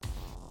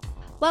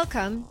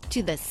Welcome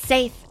to the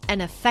Safe and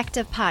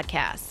Effective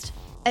Podcast,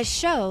 a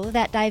show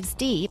that dives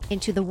deep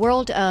into the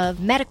world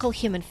of medical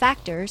human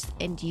factors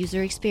and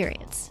user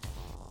experience.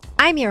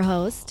 I'm your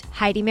host,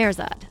 Heidi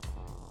Mehrzad.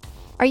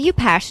 Are you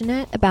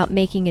passionate about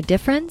making a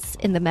difference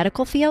in the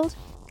medical field?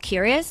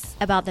 Curious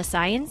about the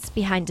science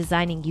behind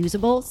designing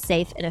usable,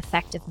 safe, and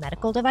effective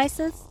medical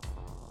devices?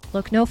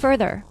 Look no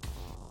further.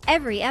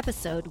 Every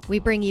episode, we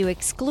bring you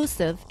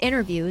exclusive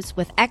interviews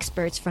with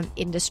experts from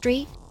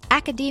industry,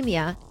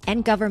 academia,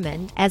 and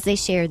government as they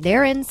share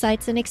their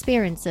insights and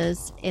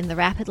experiences in the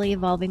rapidly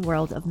evolving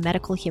world of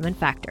medical human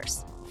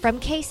factors. From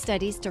case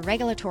studies to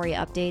regulatory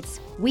updates,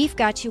 we've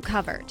got you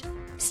covered.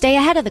 Stay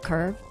ahead of the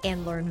curve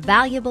and learn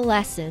valuable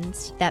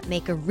lessons that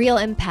make a real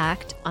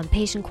impact on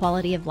patient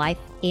quality of life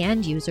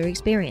and user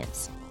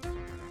experience.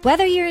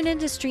 Whether you're an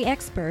industry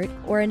expert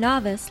or a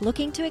novice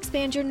looking to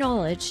expand your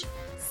knowledge,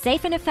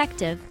 Safe and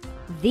Effective,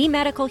 the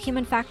Medical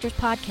Human Factors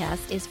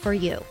Podcast is for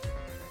you.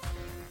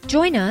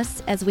 Join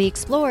us as we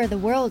explore the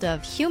world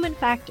of human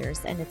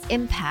factors and its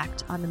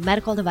impact on the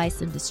medical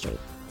device industry.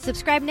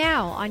 Subscribe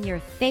now on your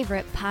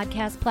favorite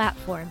podcast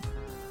platform.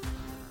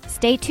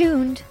 Stay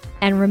tuned,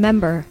 and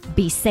remember,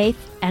 be safe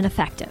and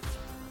effective.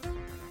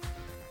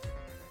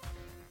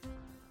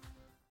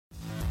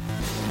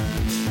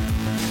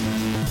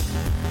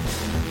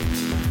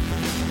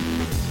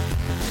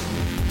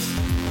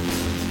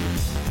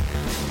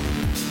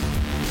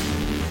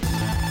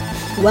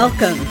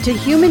 Welcome to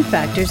Human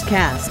Factors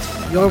Cast,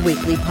 your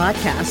weekly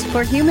podcast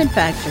for human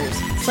factors,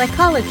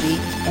 psychology,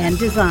 and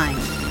design.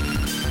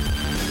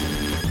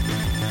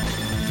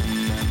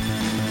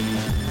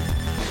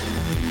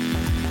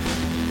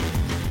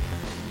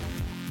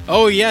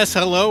 Oh yes,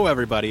 hello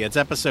everybody. It's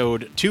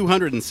episode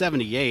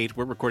 278.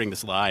 We're recording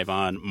this live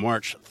on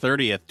March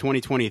 30th,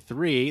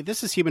 2023.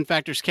 This is Human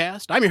Factors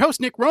Cast. I'm your host,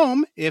 Nick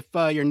Rome, if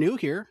you're new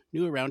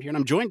around here, and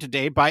I'm joined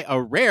today by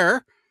a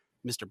rare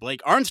Mr.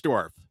 Blake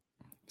Arnsdorf.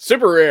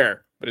 Super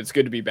rare, but it's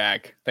good to be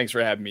back. Thanks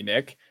for having me,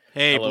 Nick.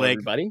 Hey, hello, Blake.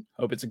 everybody.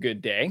 Hope it's a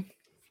good day.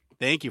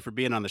 Thank you for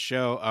being on the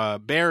show.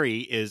 Barry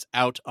is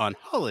out on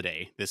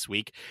holiday this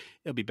week.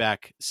 He'll be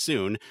back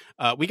soon.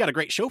 We got a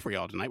great show for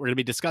y'all tonight. We're going to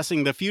be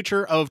discussing the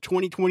Future of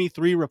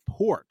 2023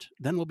 report.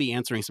 Then we'll be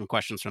answering some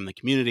questions from the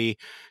community,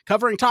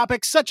 covering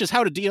topics such as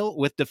how to deal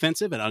with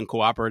defensive and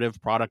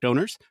uncooperative product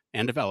owners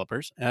and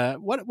developers,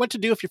 what to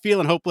do if you're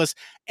feeling hopeless,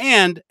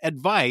 and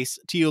advice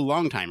to you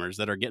long-timers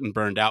that are getting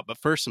burned out. But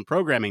first, some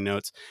programming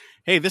notes.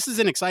 Hey, this is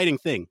an exciting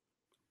thing.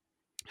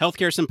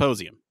 Healthcare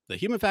Symposium. The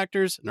Human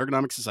Factors and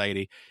Ergonomic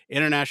Society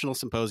International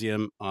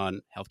Symposium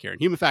on Healthcare and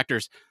Human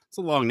Factors. It's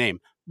a long name,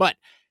 but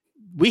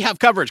we have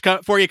coverage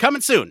for you coming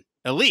soon.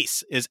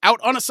 Elise is out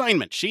on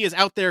assignment. She is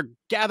out there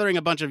gathering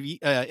a bunch of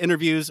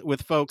interviews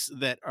with folks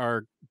that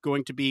are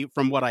going to be,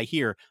 from what I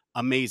hear,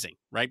 amazing.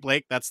 Right,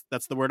 Blake? That's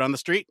the word on the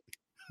street.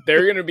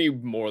 They're going to be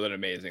more than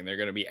amazing. They're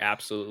going to be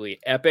absolutely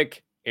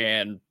epic,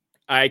 and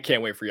I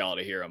can't wait for y'all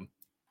to hear them.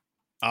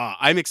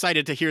 I'm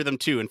excited to hear them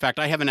too. In fact,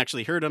 I haven't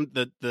actually heard them.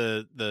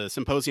 The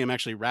symposium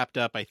actually wrapped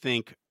up, I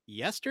think,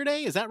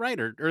 yesterday. Is that right?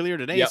 Or earlier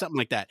today? Yep. Something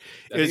like that.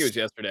 I think it was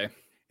yesterday.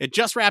 It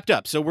just wrapped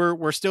up. So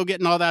we're still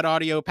getting all that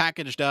audio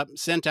packaged up,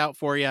 sent out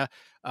for you.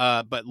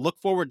 But look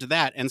forward to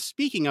that. And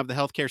speaking of the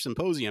Healthcare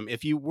Symposium,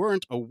 if you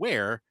weren't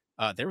aware,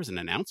 there was an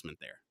announcement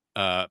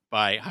there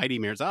by Heidi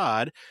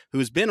Mehrzad,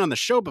 who's been on the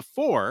show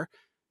before.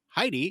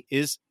 Heidi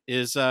is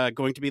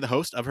going to be the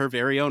host of her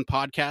very own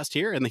podcast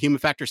here in the Human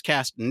Factors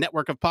Cast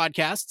network of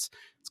podcasts.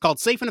 It's called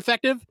Safe and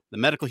Effective, the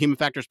Medical Human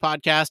Factors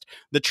Podcast.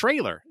 The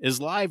trailer is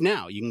live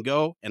now. You can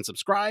go and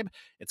subscribe.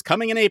 It's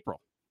coming in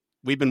April.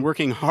 We've been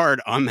working hard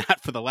on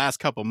that for the last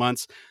couple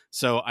months,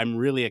 so I'm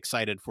really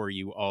excited for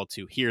you all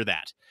to hear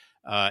that.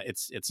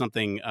 It's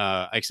something,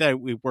 like I said,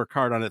 we've worked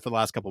hard on it for the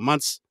last couple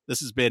months. This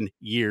has been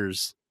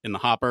years in the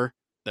hopper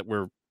that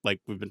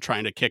we've been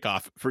trying to kick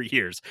off for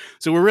years.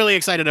 So we're really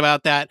excited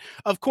about that.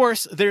 Of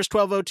course, there's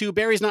 1202.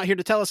 Barry's not here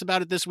to tell us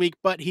about it this week,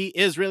 but he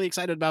is really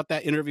excited about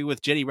that interview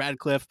with Jenny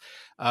Radcliffe,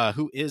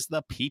 who is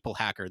the People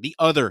Hacker, the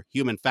other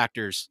Human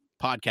Factors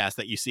podcast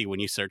that you see when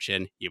you search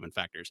in Human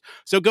Factors.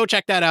 So go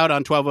check that out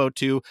on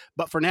 1202.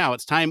 But for now,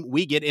 it's time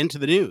we get into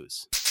the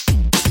news.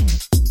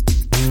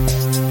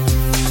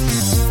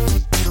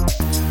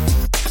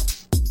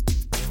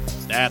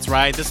 That's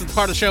right. This is the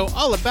part of the show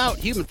all about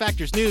Human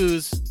Factors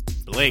news.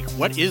 Blake,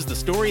 what is the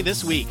story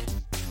this week?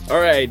 All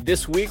right,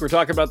 this week we're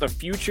talking about the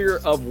future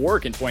of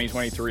work in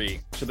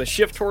 2023. So the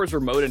shift towards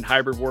remote and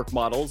hybrid work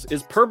models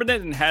is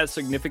permanent and has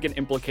significant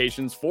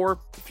implications for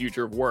the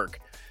future of work.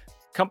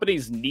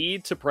 Companies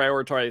need to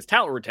prioritize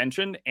talent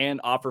retention and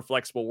offer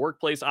flexible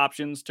workplace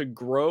options to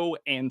grow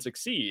and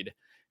succeed.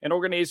 And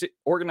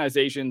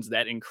organizations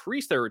that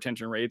increased their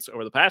retention rates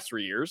over the past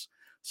 3 years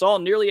saw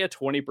nearly a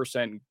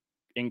 20%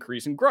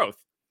 increase in growth.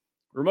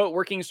 Remote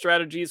working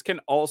strategies can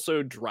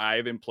also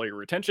drive employee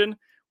retention,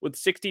 with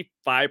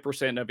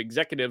 65% of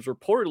executives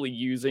reportedly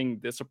using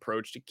this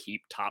approach to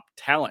keep top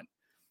talent.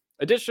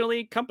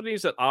 Additionally,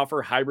 companies that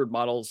offer hybrid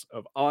models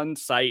of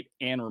on-site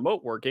and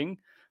remote working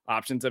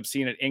options have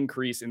seen an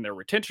increase in their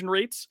retention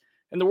rates,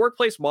 and the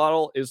workplace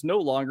model is no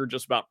longer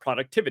just about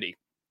productivity.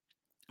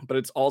 but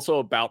it's also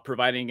about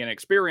providing an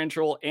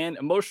experiential and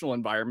emotional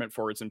environment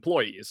for its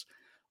employees.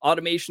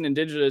 Automation and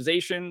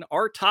digitization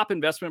are top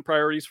investment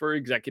priorities for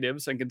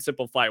executives and can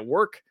simplify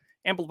work,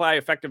 amplify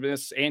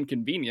effectiveness and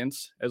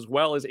convenience, as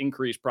well as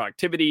increase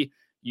productivity,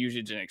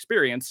 usage, and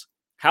experience.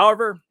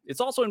 However,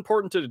 it's also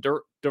important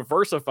to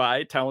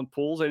diversify talent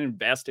pools and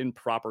invest in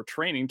proper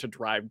training to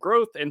drive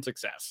growth and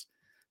success.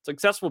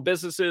 Successful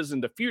businesses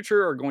in the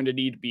future are going to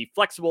need to be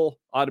flexible,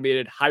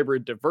 automated,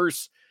 hybrid,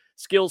 diverse,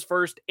 skills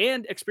first,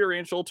 and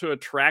experiential to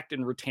attract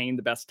and retain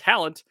the best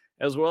talent,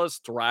 as well as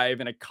thrive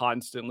in a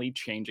constantly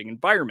changing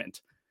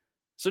environment.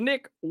 So,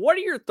 Nick, what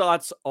are your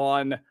thoughts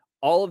on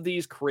all of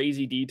these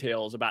crazy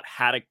details about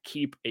how to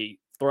keep a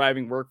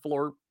thriving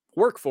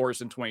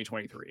workforce in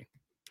 2023?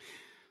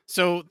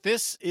 So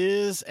this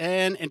is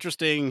an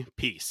interesting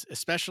piece,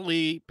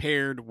 especially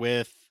paired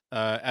with,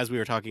 as we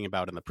were talking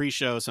about in the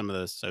pre-show, some of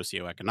the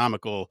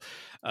socioeconomical,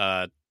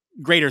 uh,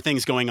 greater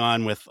things going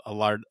on with a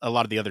lot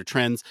of the other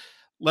trends.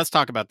 Let's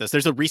talk about this.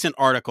 There's a recent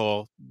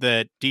article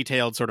that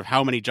detailed sort of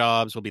how many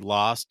jobs will be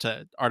lost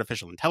to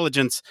artificial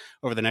intelligence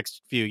over the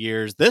next few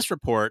years. This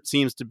report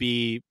seems to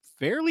be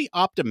fairly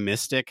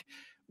optimistic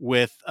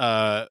with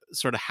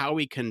sort of how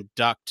we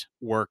conduct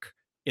work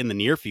in the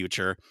near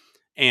future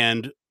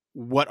and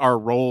what our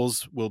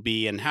roles will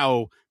be and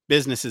how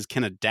businesses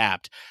can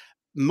adapt.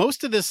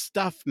 Most of this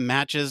stuff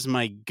matches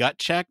my gut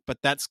check, but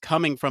that's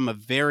coming from a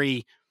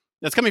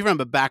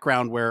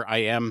background where I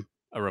am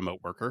a remote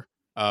worker.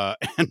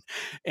 And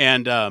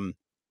and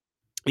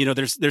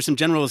there's some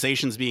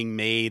generalizations being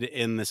made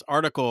in this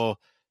article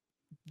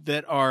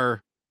that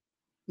are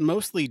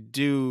mostly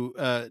due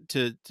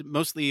to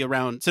mostly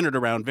around centered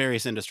around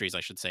various industries,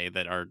 I should say,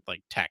 that are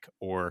like tech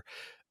or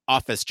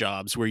office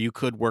jobs where you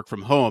could work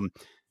from home.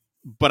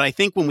 But I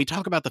think when we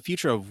talk about the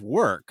future of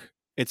work,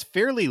 it's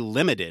fairly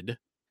limited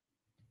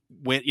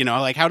with,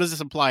 like, how does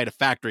this apply to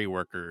factory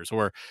workers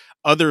or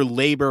other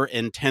labor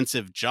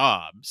intensive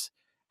jobs?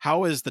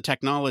 How is the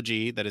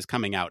technology that is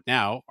coming out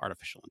now,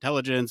 artificial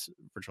intelligence,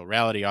 virtual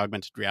reality,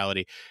 augmented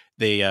reality,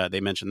 they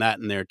mentioned that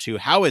in there too.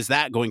 How is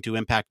that going to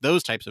impact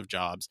those types of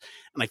jobs?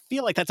 And I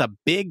feel like that's a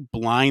big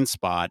blind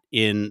spot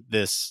in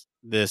this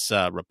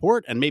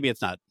report, and maybe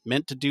it's not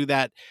meant to do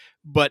that,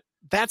 but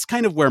that's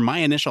kind of where my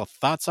initial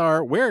thoughts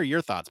are. Where are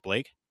your thoughts,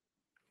 Blake?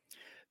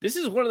 This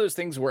is one of those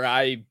things where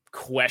I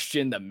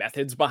question the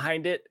methods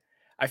behind it.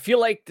 I feel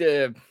like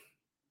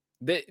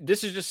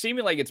this is just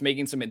seeming like it's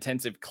making some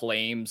intensive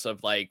claims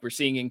of like we're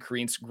seeing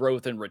increased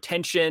growth and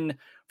retention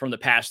from the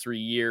past 3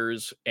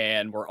 years,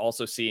 and we're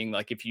also seeing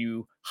like if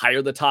you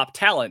hire the top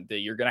talent that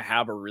you're going to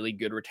have a really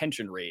good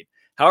retention rate.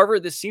 However,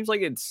 this seems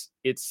like it's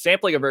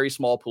sampling a very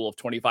small pool of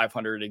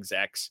 2,500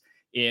 execs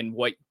in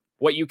what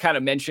you kind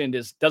of mentioned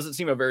doesn't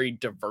seem a very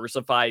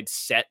diversified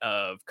set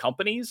of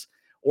companies,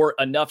 or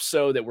enough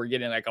so that we're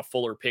getting like a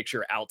fuller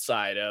picture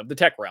outside of the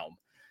tech realm,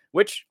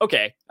 which,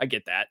 okay, I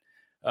get that.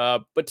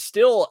 But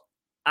still,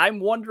 I'm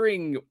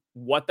wondering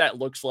what that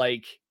looks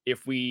like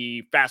if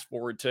we fast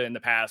forward to in the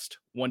past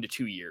 1 to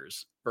 2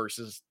 years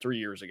versus 3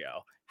 years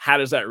ago. How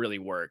does that really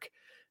work?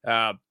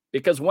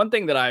 Because one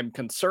thing that I'm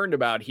concerned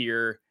about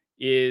here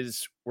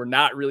is we're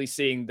not really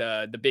seeing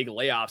the big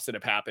layoffs that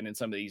have happened in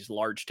some of these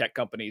large tech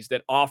companies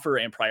that offer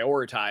and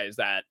prioritize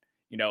that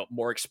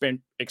more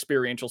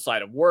experiential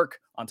side of work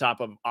on top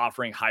of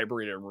offering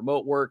hybrid and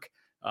remote work.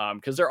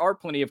 Because there are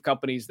plenty of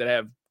companies that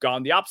have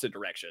gone the opposite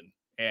direction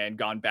and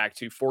gone back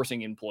to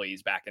forcing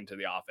employees back into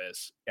the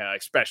office,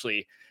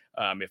 especially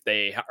if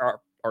they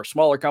are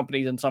smaller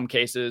companies in some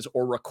cases,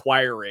 or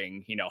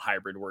requiring,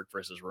 hybrid work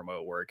versus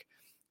remote work.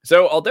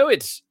 So although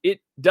it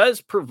does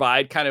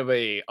provide kind of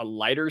a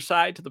lighter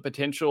side to the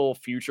potential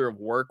future of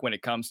work when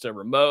it comes to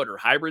remote or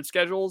hybrid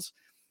schedules,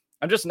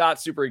 I'm just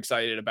not super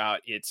excited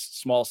about its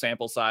small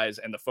sample size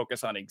and the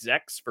focus on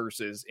execs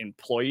versus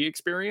employee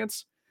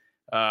experience.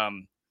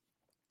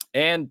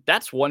 And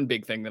that's one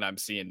big thing that I'm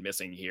seeing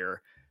missing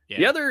here. Yeah.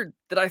 The other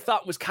that I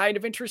thought was kind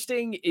of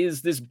interesting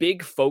is this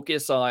big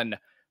focus on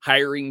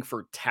hiring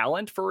for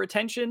talent for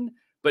retention,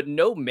 but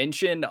no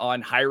mention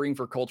on hiring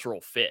for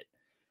cultural fit,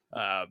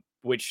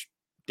 which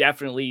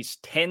definitely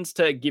tends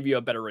to give you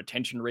a better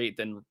retention rate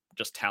than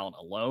just talent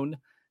alone.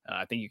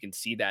 I think you can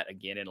see that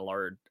again in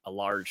a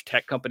large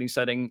tech company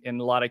setting. In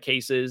a lot of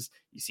cases,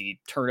 you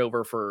see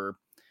turnover for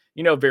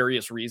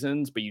various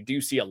reasons, but you do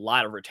see a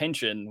lot of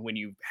retention when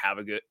you've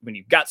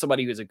got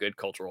somebody who's a good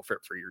cultural fit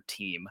for your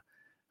team.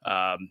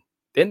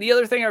 Then the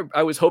other thing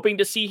I was hoping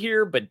to see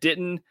here but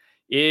didn't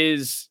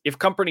is if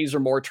companies are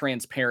more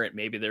transparent,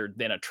 maybe they're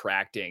then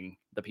attracting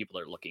the people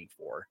they're looking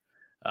for.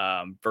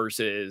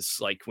 Versus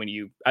like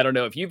I don't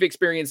know if you've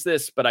experienced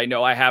this, but I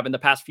know I have in the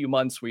past few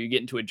months, where you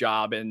get into a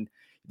job and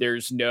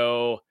there's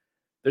no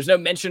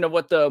mention of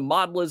what the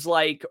model is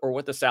like or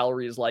what the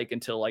salary is like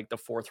until like the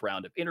fourth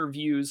round of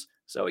interviews.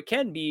 So it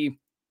can be,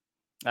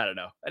 I don't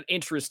know, an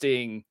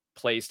interesting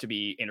place to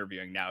be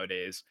interviewing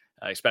nowadays,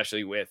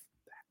 especially with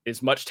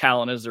as much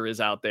talent as there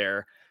is out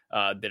there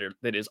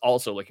that is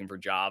also looking for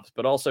jobs,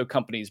 but also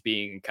companies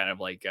being kind of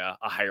like a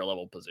higher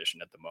level position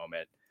at the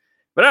moment.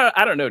 But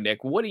I don't know,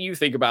 Nick, what do you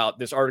think about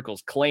this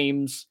article's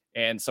claims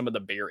and some of the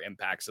bigger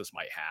impacts this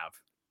might have?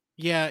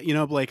 Yeah,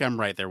 Blake, I'm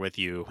right there with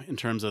you in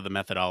terms of the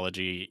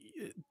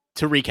methodology.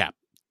 To recap,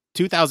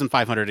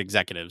 2,500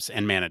 executives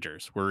and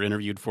managers were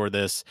interviewed for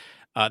this.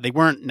 They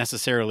weren't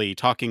necessarily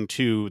talking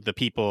to the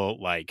people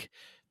like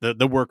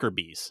the worker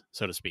bees,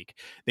 so to speak.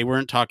 They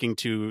weren't talking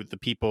to the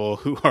people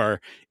who are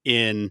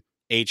in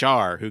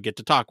HR who get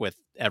to talk with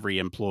every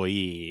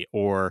employee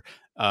or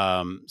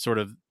sort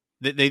of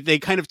they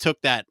kind of took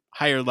that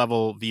higher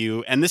level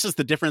view. And this is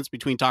the difference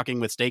between talking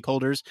with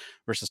stakeholders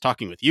versus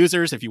talking with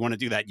users. If you want to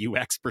do that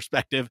UX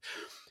perspective,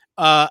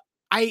 uh,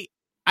 I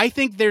I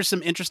think there's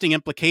some interesting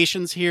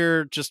implications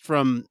here just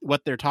from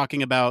what they're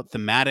talking about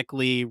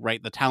thematically,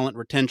 right? The talent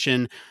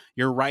retention.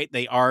 You're right;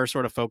 they are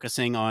sort of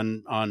focusing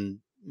on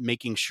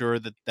making sure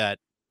that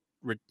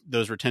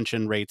those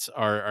retention rates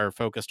are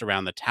focused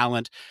around the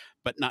talent,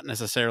 but not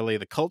necessarily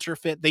the culture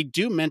fit. They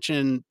do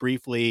mention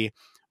briefly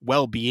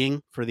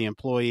well-being for the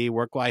employee,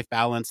 work-life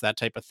balance, that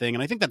type of thing,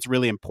 and I think that's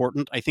really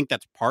important. I think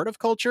that's part of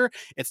culture.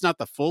 It's not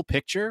the full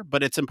picture,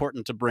 but it's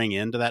important to bring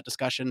into that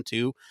discussion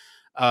too.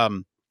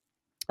 Um,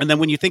 and then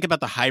when you think about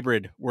the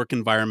hybrid work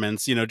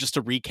environments, just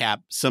to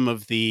recap some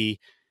of the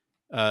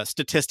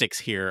statistics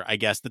here, I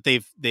guess that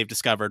they've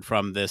discovered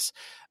from this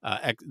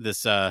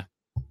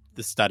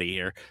study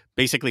here.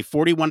 Basically,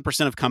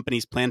 41% of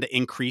companies plan to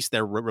increase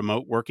their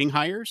remote working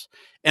hires,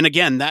 and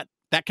again, that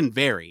can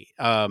vary.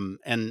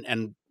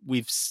 And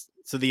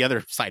so the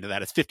other side of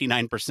that is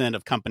 59%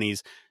 of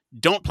companies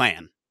don't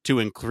plan to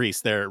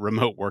increase their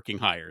remote working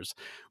hires,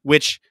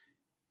 which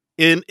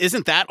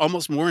isn't that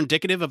almost more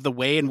indicative of the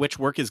way in which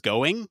work is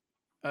going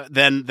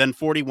than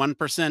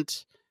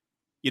 41%?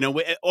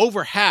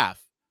 Over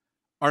half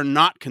are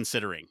not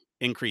considering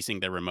increasing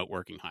their remote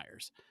working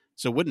hires.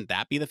 So wouldn't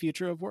that be the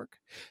future of work?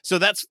 So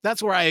that's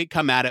where I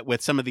come at it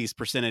with some of these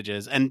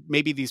percentages, and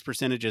maybe these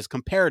percentages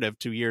comparative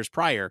to years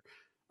prior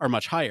are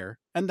much higher,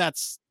 and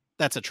that's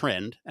a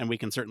trend, and we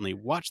can certainly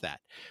watch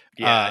that.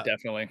 Yeah,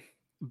 definitely.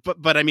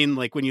 But I mean,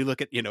 like when you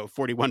look at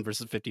 41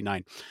 versus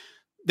 59,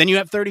 then you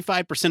have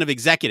 35% of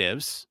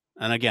executives,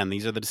 and again,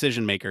 these are the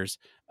decision makers,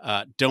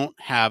 don't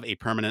have a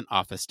permanent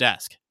office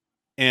desk.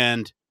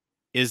 And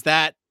is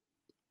that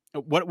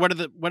what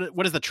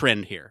is the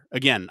trend here?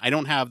 Again, I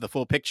don't have the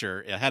full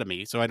picture ahead of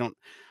me, so I don't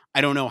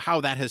know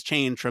how that has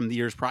changed from the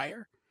years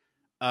prior.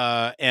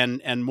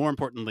 And more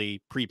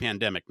importantly,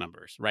 pre-pandemic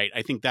numbers, right?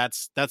 I think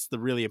that's the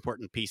really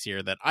important piece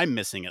here that I'm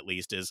missing, at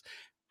least, is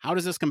how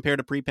does this compare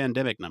to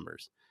pre-pandemic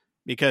numbers?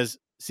 Because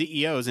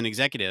CEOs and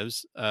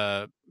executives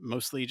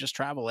mostly just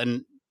travel,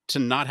 and to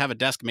not have a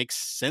desk makes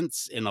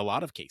sense in a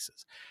lot of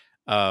cases.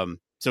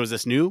 So is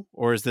this new,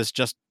 or is this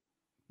just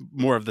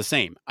more of the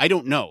same? I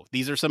don't know.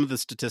 These are some of the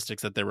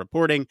statistics that they're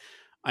reporting.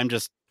 I'm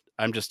just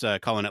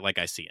calling it like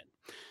I see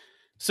it.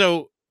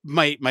 So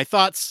my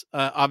thoughts,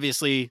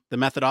 obviously the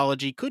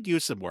methodology could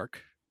use some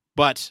work,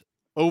 but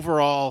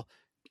overall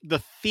the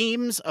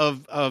themes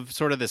of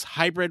sort of this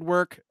hybrid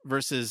work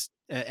versus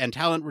and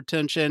talent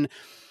retention,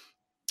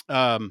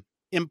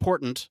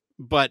 important,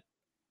 but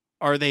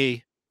are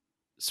they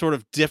sort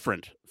of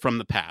different from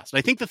the past?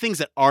 I think the things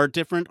that are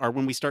different are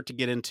when we start to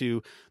get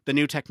into the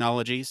new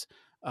technologies,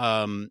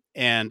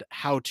 and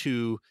how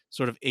to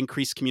sort of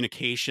increase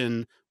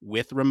communication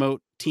with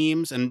remote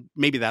teams. And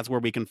maybe that's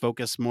where we can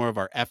focus more of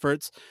our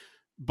efforts.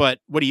 But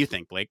what do you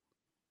think, Blake?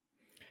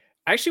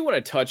 I actually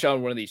want to touch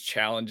on one of these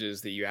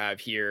challenges that you have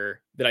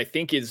here that I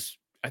think it's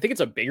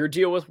a bigger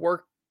deal with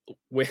work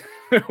with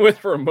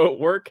with remote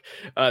work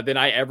than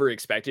I ever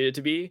expected it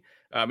to be.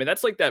 And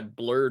that's like that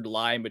blurred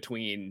line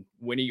between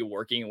when are you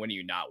working and when are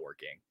you not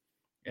working.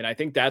 And I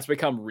think that's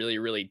become really,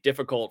 really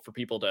difficult for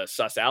people to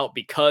suss out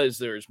because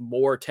there's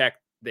more tech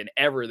than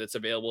ever that's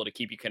available to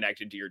keep you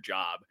connected to your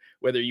job.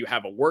 Whether you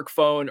have a work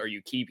phone or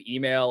you keep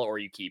email or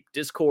you keep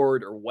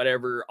Discord or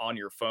whatever on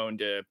your phone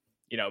to,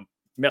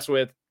 mess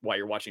with while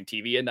you're watching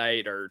TV at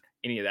night or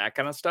any of that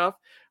kind of stuff.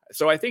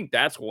 So I think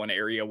that's one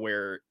area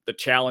where the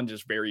challenge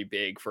is very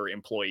big for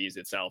employees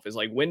itself is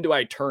like, when do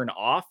I turn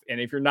off? And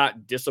if you're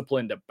not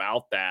disciplined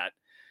about that,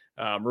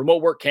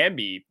 remote work can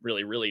be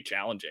really, really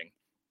challenging.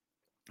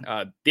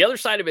 The other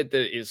side of it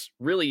that is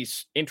really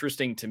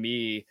interesting to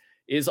me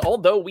is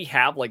although we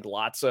have like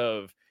lots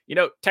of,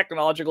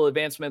 technological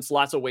advancements,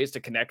 lots of ways to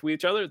connect with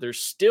each other, there's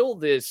still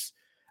this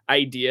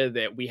idea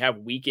that we have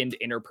weakened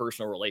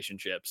interpersonal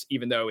relationships,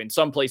 even though in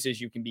some places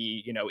you can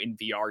be, in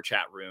VR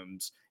chat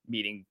rooms,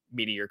 meeting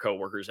your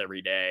coworkers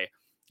every day,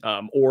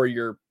 or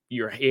you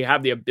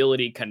have the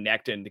ability to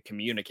connect and to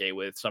communicate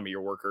with some of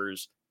your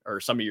workers or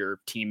some of your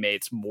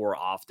teammates more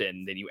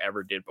often than you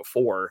ever did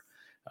before.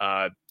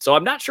 So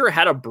I'm not sure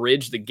how to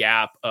bridge the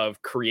gap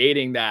of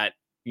creating that,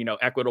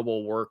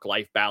 equitable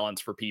work-life balance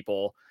for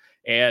people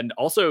and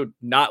also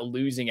not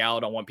losing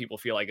out on what people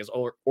feel like is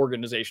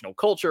organizational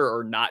culture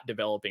or not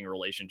developing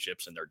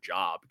relationships in their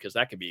job, because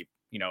that could be,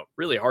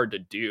 really hard to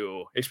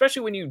do,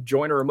 especially when you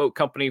join a remote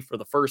company for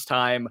the first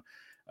time,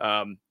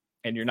 and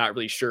you're not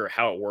really sure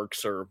how it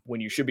works or when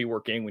you should be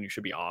working, when you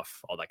should be off,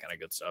 all that kind of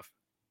good stuff.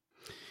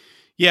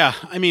 Yeah,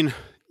 I mean,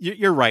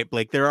 You're right,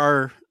 Blake. There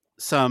are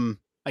some,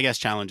 I guess,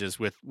 challenges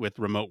with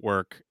remote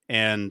work,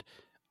 and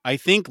I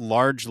think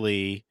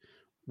largely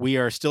we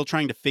are still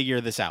trying to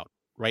figure this out,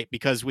 right?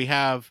 Because we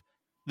have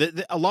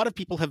a lot of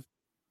people have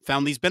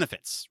found these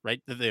benefits,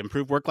 right? The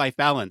improved work-life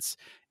balance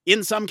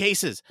in some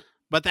cases,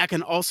 but that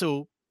can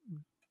also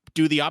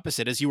do the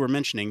opposite, as you were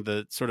mentioning,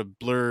 the sort of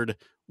blurred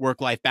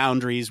work-life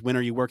boundaries. When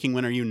are you working?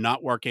 When are you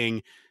not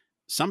working?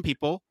 Some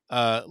people,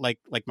 like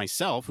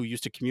myself, who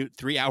used to commute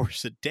 3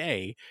 hours a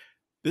day,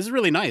 this is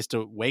really nice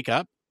to wake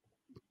up,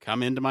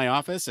 come into my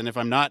office, and if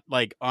I'm not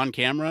like on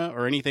camera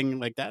or anything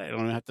like that, I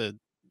don't have to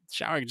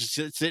shower. I can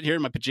just sit here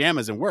in my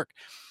pajamas and work,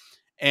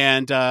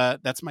 and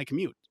that's my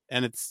commute,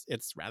 and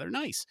it's rather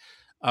nice.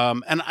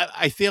 And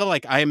I feel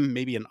like I'm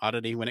maybe an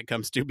oddity when it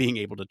comes to being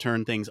able to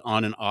turn things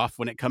on and off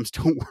when it comes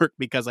to work,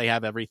 because I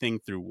have everything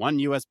through one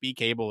USB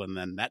cable, and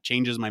then that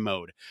changes my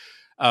mode.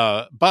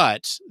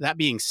 But that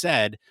being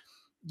said,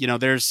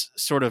 there's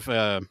sort of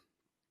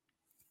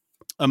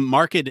a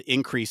marked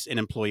increase in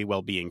employee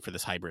well-being for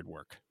this hybrid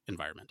work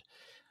environment.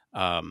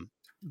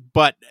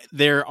 But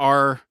there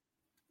are,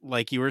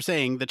 like you were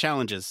saying, the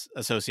challenges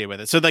associated with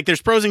it. So like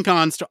there's pros and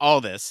cons to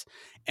all this.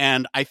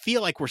 And I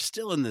feel like we're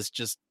still in this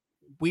just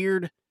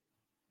weird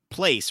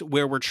place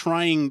where we're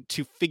trying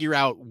to figure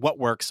out what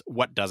works,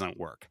 what doesn't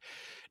work.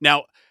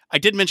 Now, I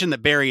did mention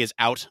that Barry is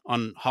out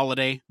on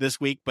holiday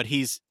this week, but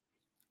he's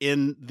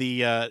in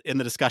the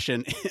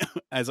discussion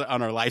as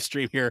on our live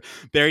stream here.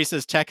 Barry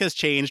says tech has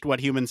changed what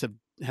humans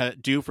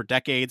do for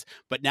decades,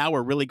 but now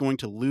we're really going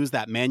to lose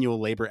that manual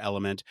labor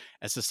element.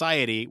 As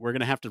society, we're going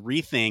to have to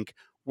rethink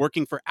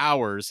working for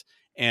hours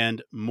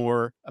and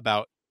more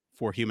about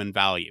for human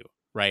value,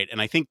 right?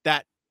 And I think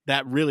that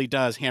really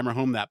does hammer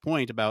home that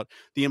point about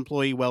the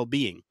employee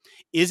well-being.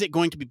 Is it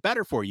going to be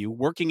better for you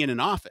working in an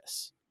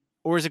office,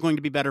 or is it going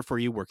to be better for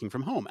you working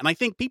from home? And I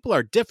think people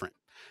are different.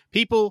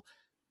 People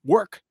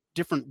work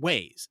different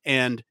ways.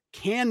 And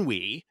can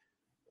we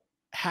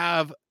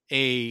have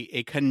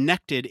a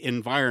connected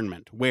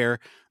environment where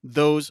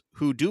those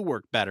who do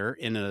work better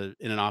in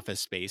an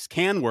office space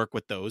can work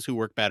with those who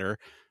work better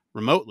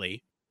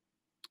remotely,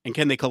 and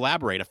can they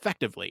collaborate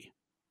effectively?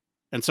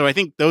 And so I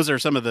think those are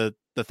some of the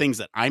things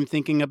that I'm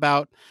thinking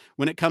about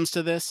when it comes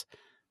to this.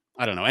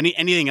 I don't know.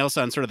 Anything else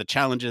on sort of the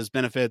challenges,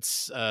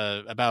 benefits,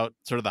 about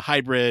sort of the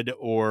hybrid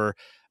or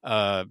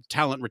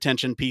talent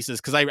retention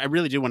pieces? Because I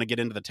really do want to get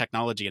into the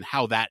technology and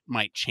how that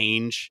might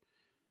change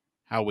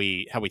how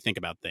we think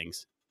about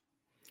things.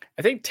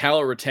 I think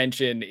talent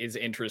retention is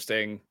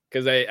interesting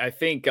because I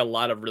think a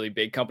lot of really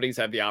big companies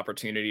have the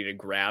opportunity to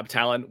grab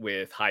talent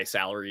with high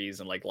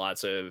salaries and like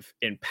lots of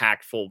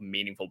impactful,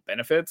 meaningful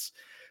benefits.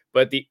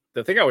 But the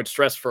thing I would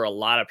stress for a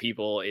lot of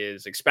people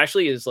is,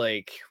 especially is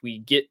like we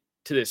get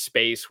to this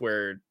space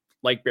where,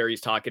 like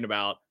Barry's talking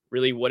about,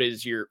 really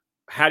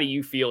how do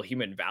you feel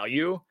human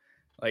value?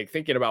 Like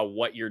thinking about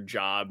what your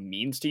job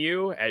means to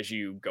you as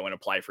you go and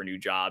apply for new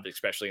jobs,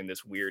 especially in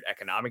this weird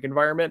economic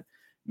environment,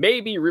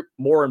 may be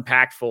more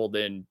impactful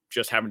than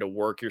just having to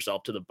work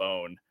yourself to the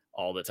bone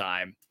all the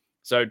time.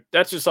 So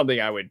that's just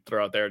something I would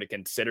throw out there to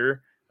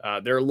consider.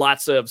 There are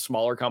lots of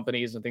smaller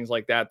companies and things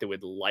like that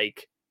would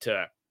like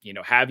to,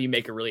 have you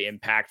make a really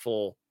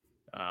impactful,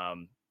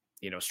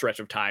 stretch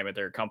of time at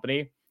their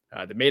company.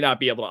 That may not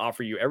be able to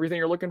offer you everything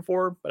you're looking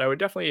for, but I would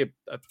definitely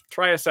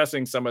try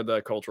assessing some of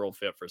the cultural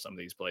fit for some of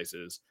these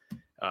places.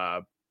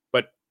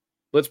 But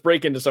let's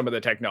break into some of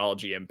the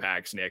technology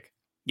impacts, Nick.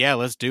 Yeah,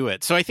 let's do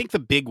it. So I think the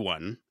big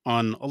one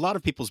on a lot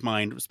of people's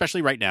mind,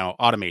 especially right now,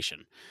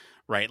 automation,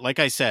 right? Like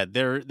I said,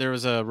 there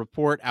was a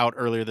report out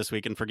earlier this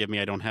week, and forgive me,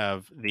 I don't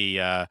have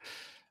the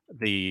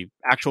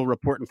actual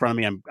report in front of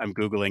me. I'm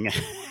Googling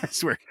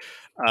as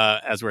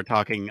we're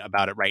talking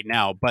about it right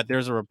now. But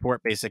there's a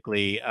report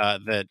basically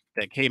that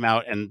came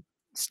out and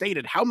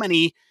stated how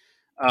many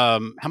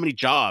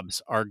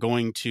jobs are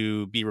going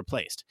to be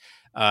replaced.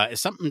 It's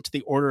something to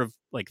the order of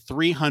like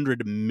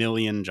 300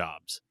 million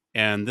jobs.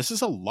 And this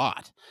is a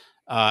lot.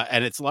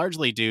 And it's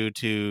largely due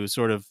to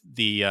sort of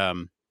the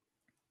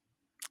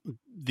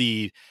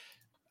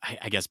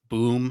I guess,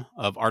 boom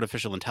of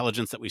artificial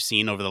intelligence that we've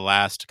seen over the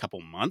last couple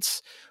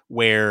months,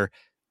 where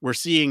we're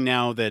seeing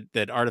now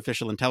that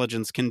artificial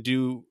intelligence can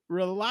do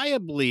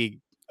reliably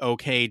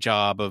okay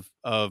job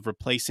of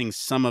replacing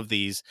some of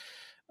these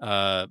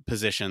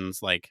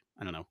positions, like,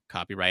 I don't know,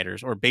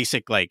 copywriters or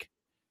basic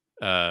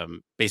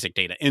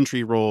data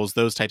entry roles,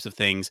 those types of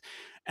things.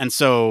 And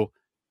so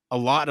a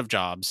lot of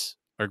jobs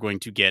are going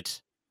to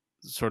get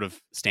sort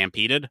of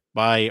stampeded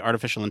by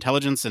artificial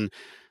intelligence, and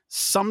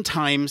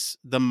sometimes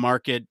the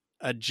market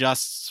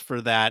adjusts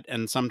for that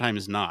and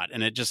sometimes not.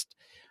 And it's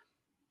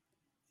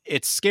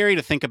scary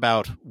to think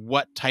about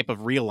what type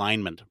of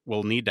realignment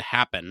will need to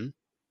happen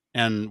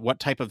and what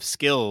type of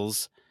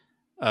skills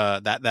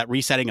that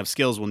resetting of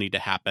skills will need to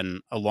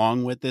happen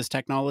along with this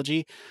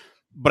technology.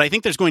 But I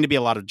think there's going to be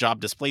a lot of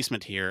job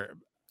displacement here.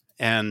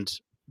 And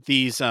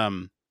these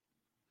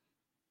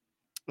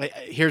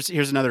here's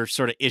another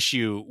sort of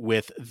issue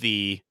with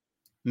the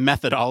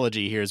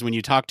methodology here is when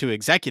you talk to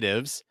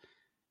executives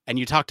and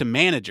you talk to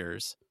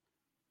managers,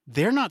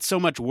 they're not so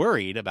much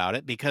worried about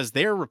it because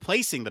they're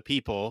replacing the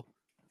people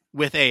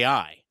with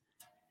AI.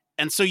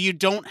 And so you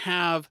don't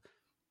have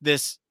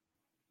this,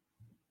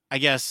 I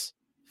guess,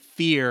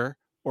 fear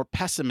or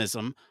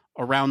pessimism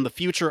around the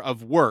future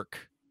of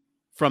work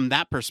from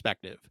that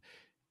perspective.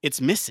 It's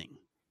missing.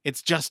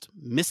 It's just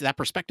that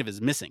perspective is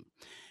missing.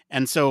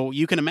 And so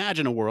you can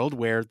imagine a world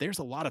where there's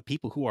a lot of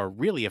people who are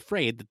really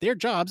afraid that their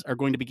jobs are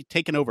going to be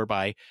taken over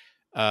by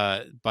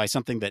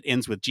something that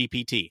ends with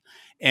GPT.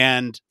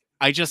 And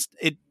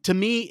to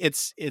me,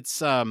 it's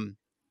a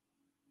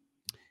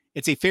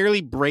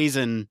fairly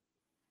brazen,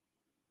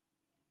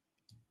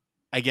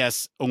 I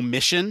guess,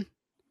 omission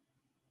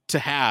to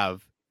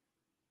have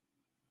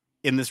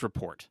in this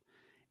report.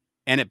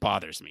 And it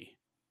bothers me.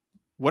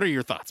 What are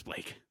your thoughts,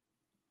 Blake?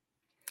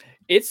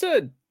 It's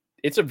a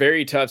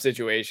very tough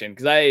situation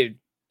because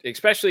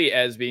especially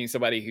as being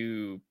somebody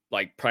who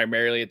like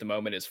primarily at the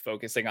moment is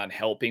focusing on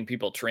helping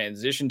people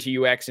transition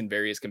to UX in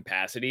various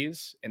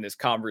capacities in this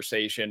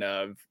conversation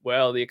of,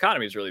 well, the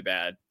economy is really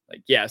bad.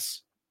 Like,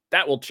 yes,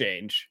 that will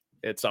change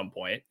at some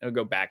point. It'll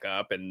go back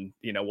up and,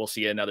 we'll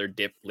see another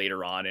dip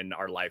later on in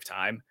our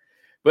lifetime.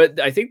 But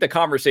I think the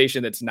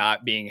conversation that's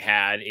not being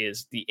had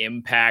is the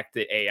impact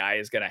that AI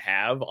is going to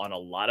have on a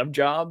lot of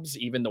jobs,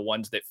 even the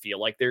ones that feel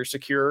like they're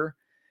secure.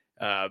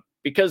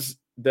 Because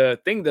the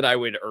thing that I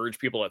would urge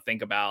people to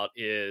think about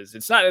is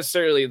it's not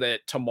necessarily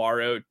that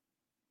tomorrow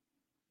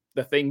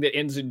the thing that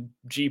ends in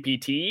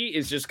GPT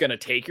is just going to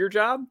take your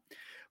job.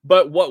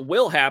 But what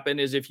will happen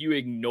is if you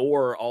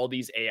ignore all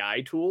these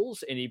AI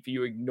tools and if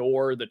you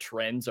ignore the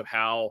trends of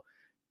how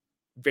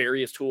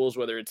various tools,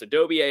 whether it's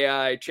Adobe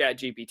AI, Chat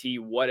GPT,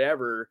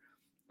 whatever,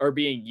 are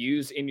being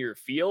used in your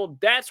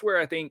field, that's where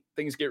I think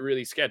things get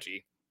really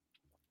sketchy.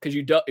 Because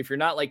if you're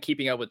not like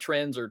keeping up with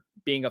trends or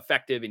being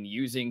effective in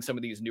using some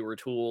of these newer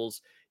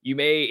tools, you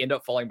may end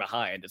up falling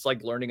behind. It's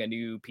like learning a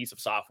new piece of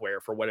software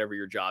for whatever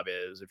your job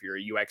is. If you're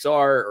a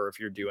UXR or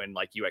if you're doing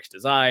like UX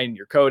design,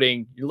 you're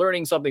coding, you're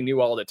learning something new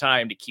all the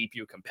time to keep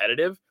you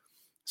competitive.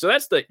 So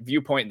that's the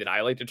viewpoint that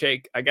I like to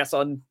take, I guess,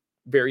 on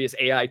various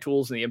AI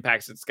tools and the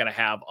impacts it's going to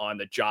have on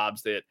the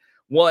jobs that,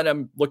 one,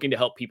 I'm looking to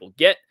help people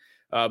get,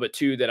 but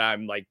two, that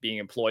I'm like being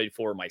employed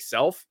for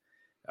myself.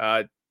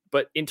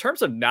 But in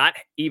terms of not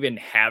even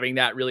having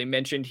that really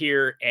mentioned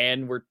here,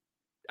 and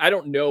I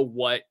don't know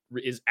what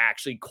is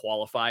actually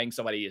qualifying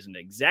somebody as an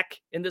exec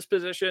in this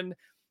position,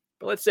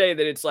 but let's say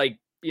that it's like,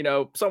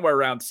 somewhere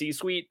around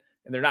C-suite,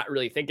 and they're not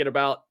really thinking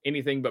about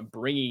anything but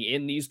bringing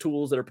in these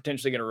tools that are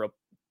potentially going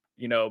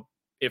to,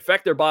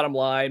 affect their bottom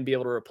line, be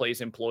able to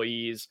replace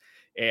employees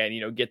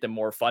and, get them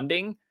more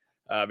funding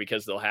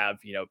because they'll have,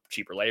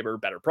 cheaper labor,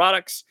 better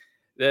products.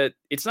 That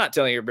it's not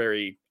telling a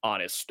very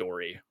honest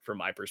story from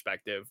my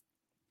perspective.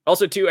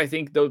 Also, too, I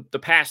think the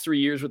past 3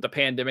 years with the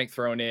pandemic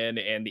thrown in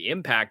and the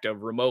impact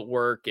of remote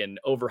work and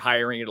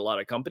overhiring at a lot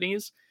of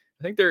companies,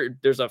 I think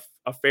there's a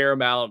fair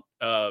amount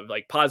of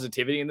like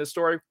positivity in this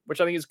story,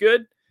 which I think is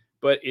good,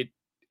 but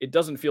it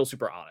doesn't feel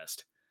super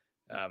honest.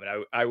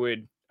 And I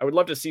would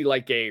love to see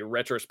like a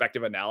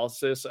retrospective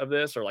analysis of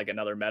this or like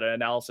another meta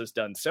analysis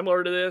done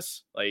similar to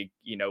this, like,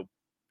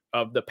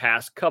 of the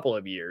past couple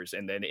of years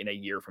and then in a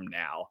year from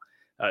now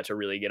to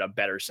really get a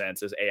better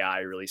sense as AI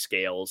really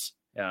scales.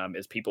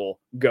 As people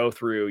go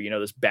through,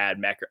 this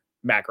bad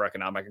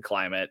macroeconomic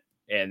climate,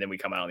 and then we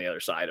come out on the other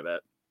side of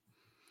it.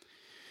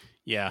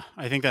 Yeah,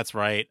 I think that's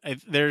right.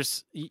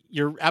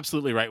 You're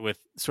absolutely right with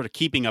sort of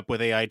keeping up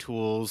with AI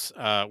tools.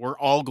 We're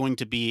all going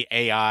to be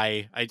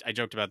AI. I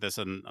joked about this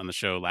on the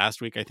show last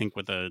week. I think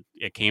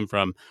it came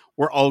from,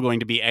 we're all going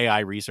to be AI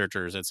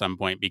researchers at some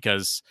point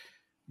because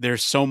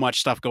there's so much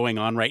stuff going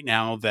on right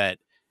now that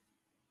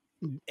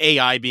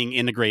AI being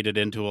integrated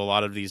into a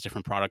lot of these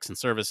different products and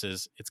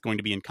services, it's going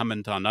to be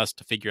incumbent on us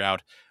to figure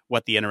out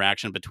what the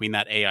interaction between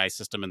that AI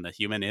system and the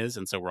human is.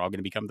 And so we're all going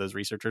to become those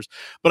researchers.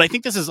 But I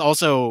think this is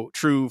also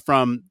true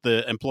from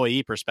the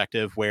employee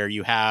perspective, where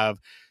you have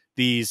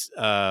these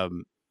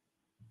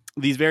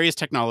various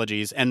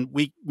technologies. And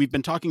we've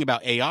been talking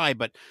about AI,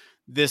 but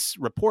this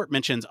report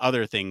mentions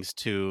other things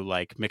too,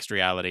 like mixed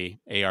reality,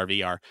 AR,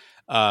 VR.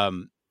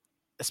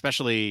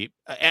 Especially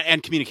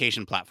and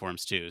communication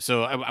platforms too.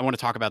 So I want to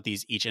talk about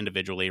these each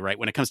individually, right?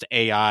 When it comes to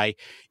AI,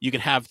 you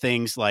can have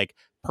things like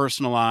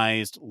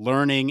personalized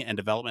learning and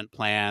development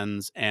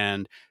plans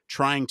and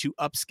trying to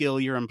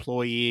upskill your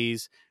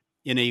employees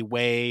in a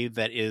way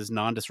that is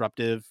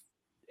non-disruptive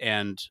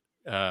and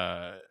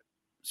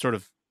sort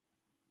of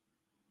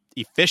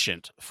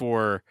efficient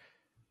for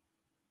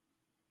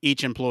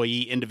each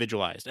employee,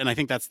 individualized. And I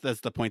think that's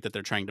the point that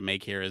they're trying to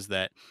make here, is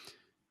that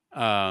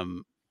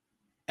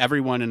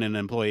everyone in an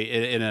employee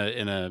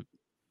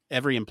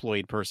every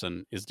employed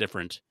person is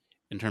different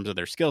in terms of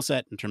their skill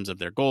set, in terms of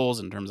their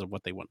goals, in terms of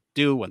what they want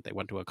to do, what they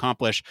want to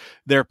accomplish,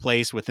 their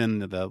place within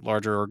the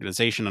larger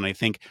organization. And I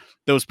think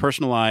those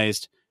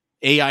personalized,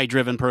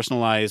 AI-driven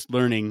personalized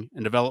learning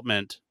and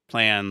development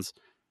plans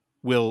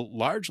will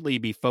largely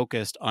be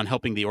focused on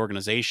helping the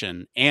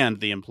organization and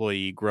the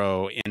employee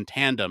grow in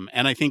tandem.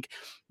 And I think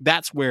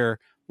that's where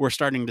we're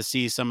starting to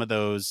see some of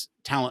those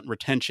talent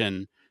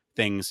retention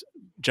things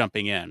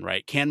jumping in,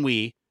 right? Can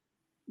we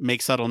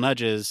make subtle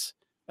nudges?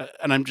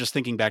 And I'm just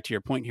thinking back to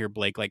your point here,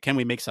 Blake, like, can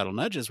we make subtle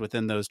nudges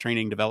within those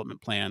training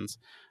development plans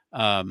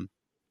that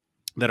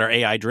are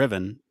AI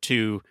driven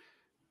to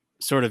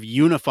sort of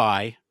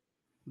unify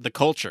the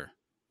culture?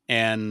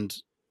 And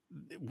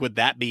would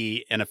that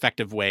be an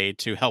effective way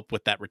to help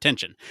with that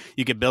retention?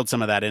 You could build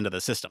some of that into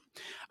the system.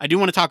 I do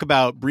want to talk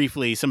about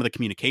briefly some of the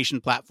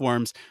communication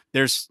platforms.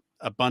 There's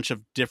a bunch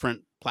of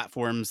different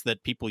platforms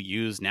that people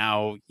use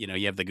now. You know,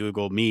 you have the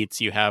Google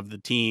Meets, you have the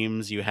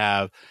Teams, you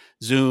have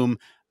Zoom,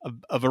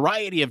 a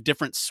variety of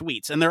different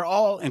suites, and they're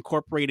all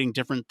incorporating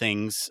different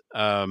things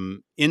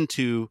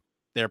into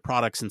their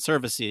products and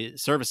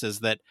services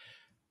that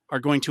are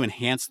going to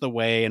enhance the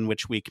way in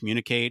which we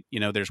communicate. You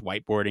know, there's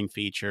whiteboarding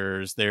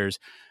features, there's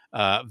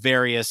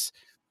various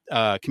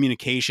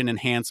communication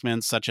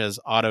enhancements such as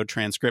auto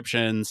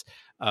transcriptions.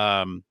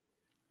 And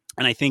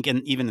I think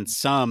even in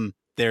some,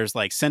 there's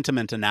like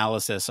sentiment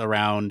analysis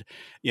around,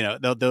 you know,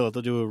 they'll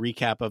do a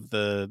recap of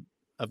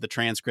the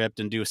transcript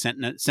and do a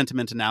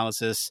sentiment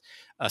analysis,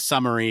 a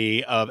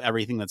summary of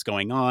everything that's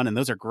going on. And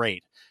those are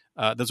great.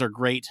 Those are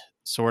great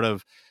sort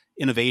of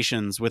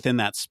innovations within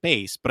that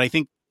space. But I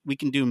think we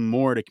can do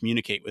more to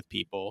communicate with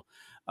people.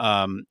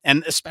 And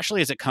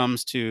especially as it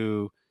comes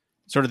to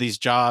sort of these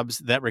jobs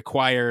that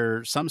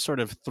require some sort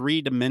of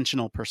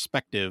three-dimensional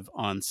perspective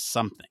on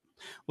something.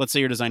 Let's say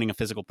you're designing a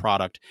physical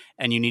product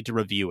and you need to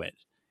review it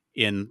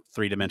in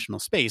three-dimensional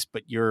space,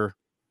 but you're,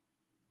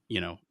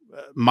 you know,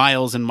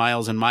 miles and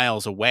miles and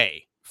miles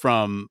away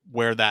from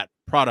where that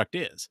product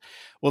is.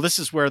 Well, this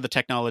is where the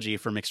technology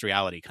for mixed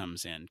reality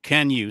comes in.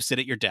 Can you sit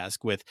at your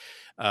desk with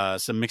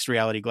some mixed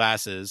reality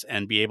glasses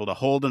and be able to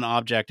hold an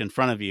object in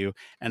front of you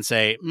and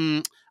say,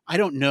 I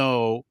don't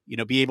know, you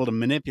know, be able to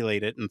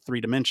manipulate it in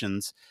 3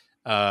 dimensions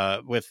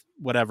with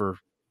whatever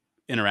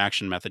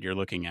interaction method you're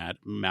looking at,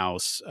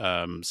 mouse,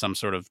 some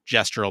sort of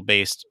gestural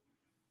based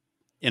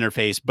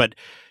interface, but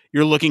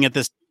you're looking at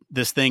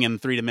this thing in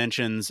 3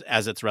 dimensions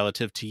as it's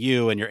relative to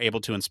you, and you're able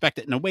to inspect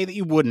it in a way that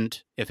you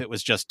wouldn't if it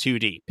was just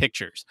 2D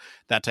pictures,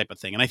 that type of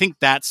thing. And I think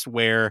that's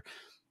where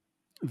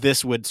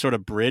this would sort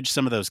of bridge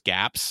some of those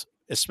gaps,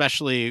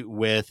 especially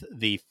with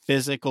the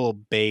physical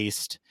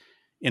based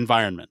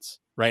environments,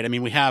 right? I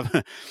mean, we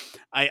have,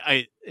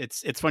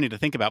 it's funny to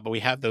think about, but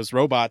we have those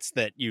robots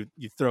that you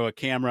throw a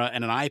camera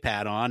and an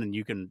iPad on, and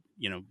you can,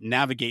 you know,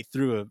 navigate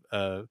through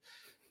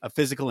a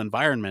physical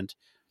environment.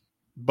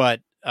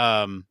 But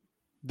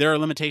there are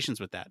limitations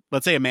with that.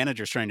 Let's say a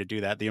manager's trying to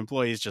do that. The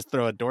employees just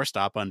throw a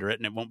doorstop under it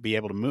and it won't be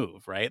able to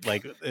move, right?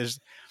 Like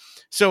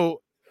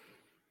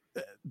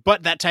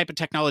but that type of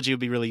technology would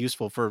be really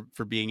useful for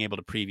being able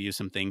to preview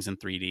some things in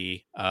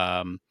 3D,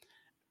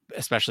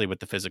 especially with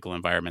the physical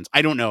environments.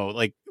 I don't know,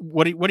 like,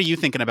 what are you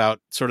thinking about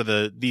sort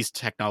of these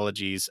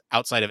technologies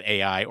outside of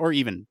AI, or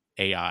even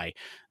AI?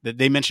 That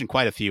they mentioned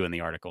quite a few in the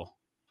article.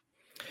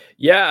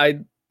 Yeah,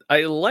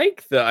 I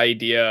like the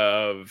idea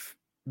of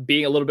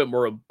being a little bit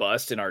more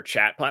robust in our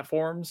chat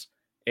platforms,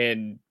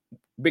 and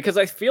because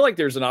I feel like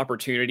there's an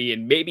opportunity,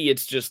 and maybe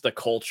it's just the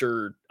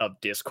culture of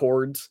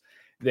Discords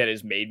that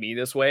has made me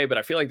this way, but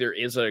I feel like there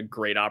is a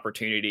great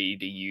opportunity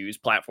to use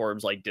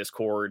platforms like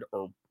Discord,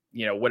 or,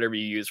 you know, whatever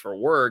you use for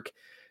work,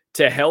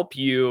 to help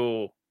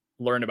you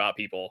learn about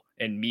people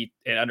and meet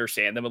and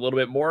understand them a little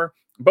bit more,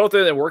 both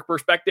in a work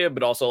perspective,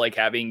 but also like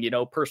having, you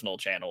know, personal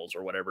channels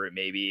or whatever it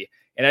may be.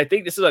 And I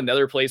think this is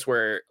another place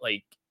where,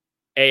 like,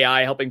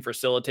 AI helping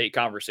facilitate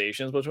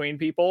conversations between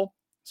people,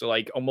 so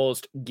like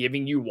almost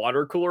giving you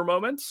water cooler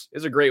moments,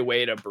 is a great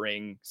way to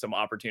bring some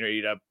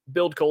opportunity to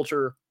build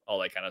culture, all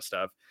that kind of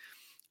stuff.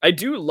 I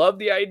do love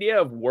the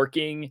idea of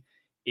working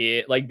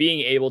it, like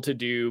being able to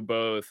do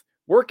both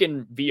work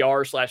in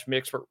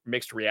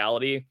VR/mixed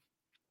reality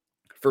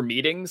for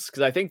meetings,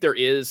 because I think there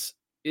is,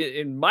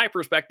 in my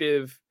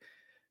perspective,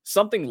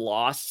 something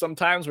lost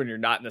sometimes when you're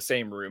not in the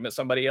same room as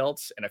somebody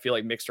else. And I feel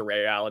like mixed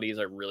reality is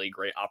a really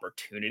great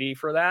opportunity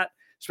for that,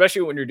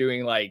 especially when you're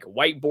doing like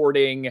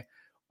whiteboarding,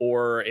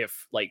 or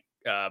if like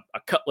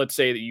let's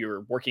say that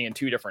you're working in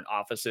 2 different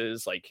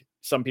offices. Like,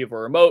 some people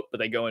are remote, but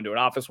they go into an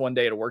office one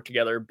day to work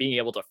together. Being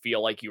able to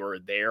feel like you are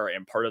there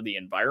and part of the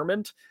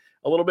environment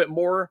a little bit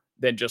more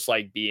than just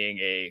like being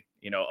a,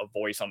 you know, a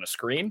voice on the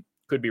screen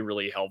could be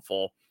really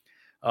helpful.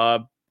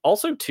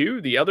 Also,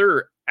 too, the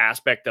other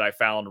aspect that I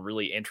found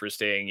really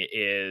interesting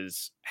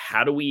is,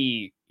 how do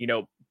we, you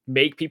know,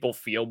 make people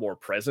feel more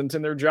present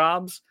in their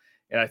jobs?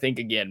 And I think,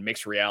 again,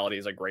 mixed reality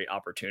is a great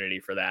opportunity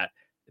for that.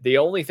 The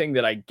only thing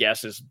that I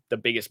guess is the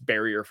biggest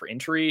barrier for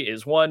entry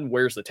is, one,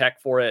 where's the tech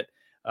for it?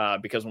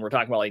 Because when we're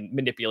talking about like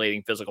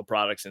manipulating physical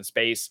products in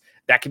space,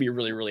 that can be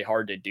really, really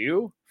hard to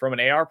do from an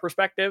AR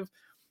perspective.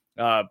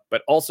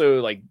 But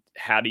also, like,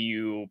 how do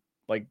you,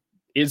 like,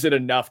 is it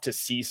enough to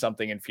see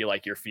something and feel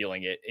like you're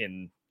feeling it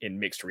in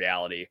mixed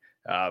reality?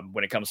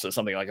 When it comes to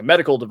something like a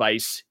medical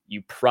device,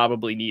 you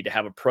probably need to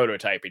have a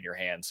prototype in your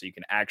hand so you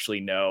can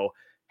actually know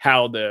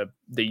how the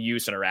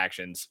use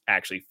interactions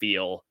actually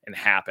feel and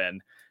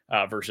happen,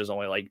 versus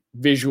only like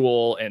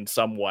visual and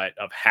somewhat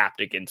of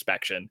haptic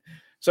inspection.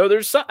 So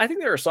I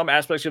think there are some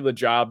aspects of the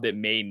job that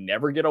may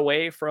never get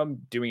away from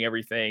doing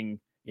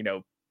everything,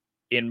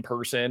 in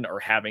person or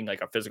having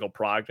like a physical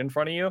product in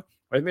front of you.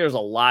 I think there's a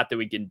lot that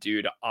we can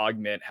do to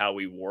augment how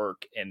we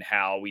work and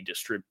how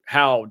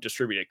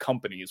distributed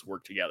companies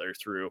work together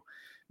through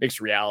mixed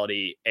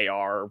reality,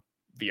 AR,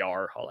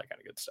 VR, all that kind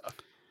of good stuff.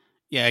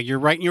 Yeah, you're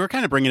right. You were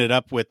kind of bringing it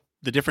up with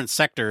the different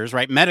sectors,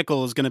 right?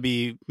 Medical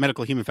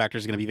human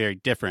factors is going to be very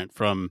different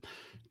from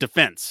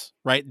defense,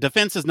 right?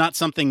 Defense is not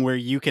something where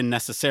you can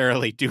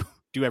necessarily do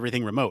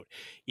everything remote.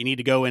 You need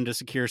to go into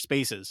secure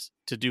spaces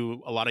to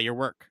do a lot of your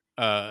work,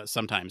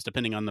 sometimes,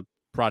 depending on the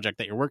project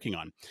that you're working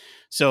on.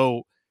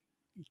 So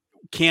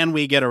can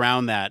we get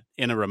around that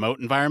in a remote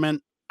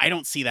environment? I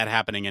don't see that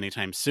happening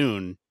anytime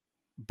soon.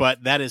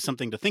 But that is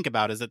something to think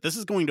about, is that this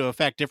is going to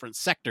affect different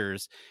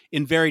sectors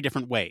in very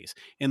different ways.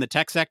 In the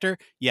tech sector,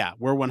 yeah,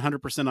 we're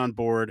 100% on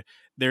board.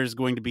 There's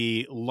going to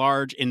be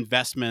large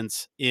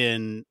investments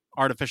in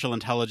artificial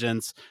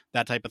intelligence,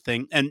 that type of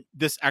thing. And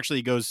this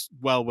actually goes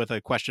well with a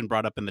question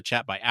brought up in the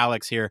chat by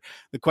Alex here.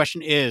 The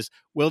question is,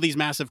 will these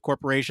massive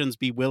corporations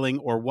be willing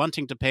or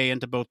wanting to pay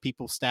into both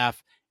people,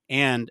 staff,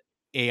 and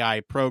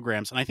AI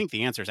programs? And I think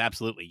the answer is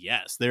absolutely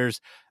yes.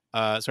 There's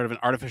sort of an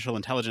artificial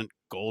intelligent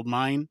gold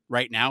mine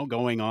right now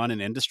going on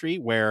in industry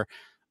where,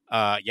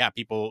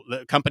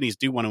 the companies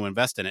do want to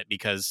invest in it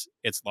because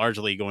it's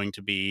largely going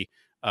to be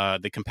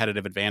the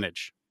competitive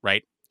advantage,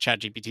 right?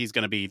 ChatGPT is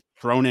going to be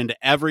thrown into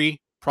every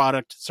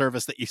product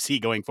service that you see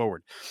going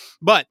forward.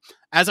 But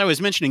as I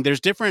was mentioning, there's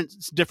different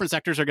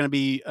sectors are going to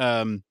be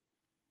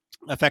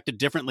affected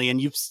differently, and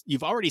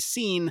you've already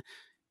seen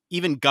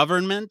even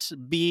government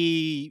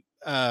be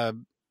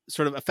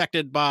sort of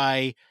affected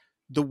by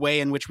the way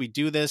in which we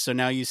do this. So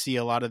now you see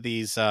a lot of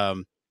these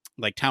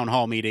like town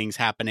hall meetings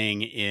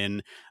happening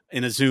in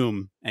a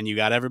Zoom, and you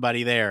got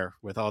everybody there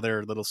with all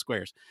their little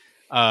squares.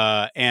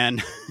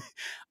 And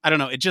I don't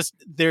know, it just,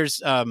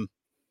 there's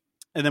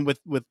and then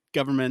with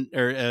government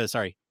or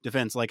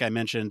defense, like I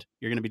mentioned,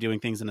 you're going to be doing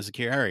things in a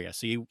secure area,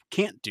 so you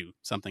can't do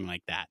something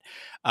like that.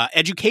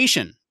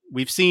 Education,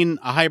 we've seen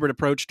a hybrid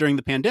approach during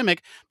the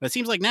pandemic, but it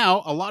seems like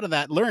now a lot of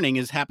that learning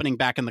is happening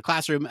back in the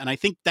classroom, and I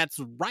think that's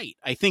right.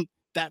 I think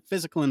that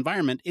physical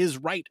environment is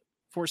right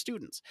for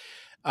students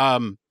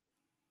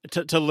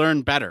to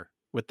learn better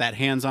with that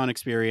hands-on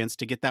experience,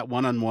 to get that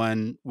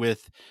one-on-one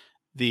with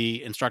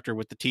the instructor,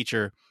 with the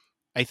teacher.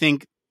 I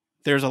think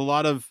there's a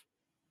lot of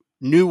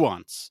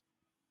nuance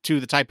to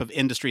the type of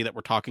industry that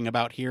we're talking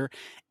about here.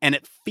 And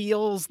it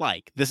feels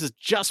like, this is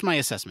just my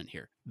assessment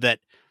here, that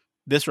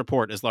this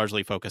report is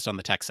largely focused on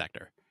the tech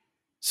sector.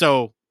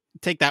 So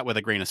take that with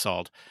a grain of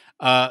salt.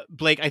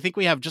 Blake, I think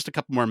we have just a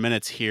couple more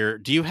minutes here.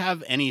 Do you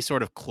have any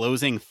sort of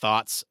closing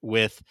thoughts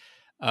with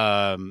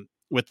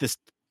this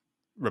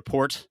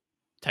report?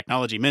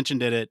 Technology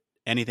mentioned it.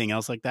 Anything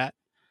else like that?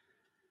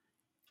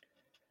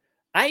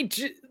 I'm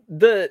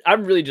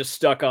really just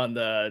stuck on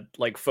the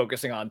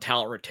focusing on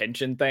talent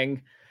retention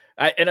thing.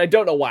 And I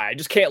don't know why. I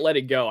just can't let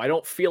it go. I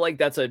don't feel like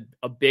that's a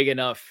big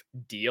enough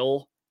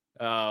deal.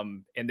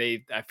 And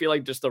I feel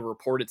like just the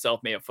report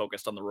itself may have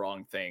focused on the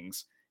wrong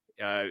things.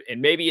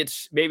 And maybe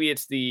it's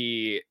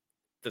the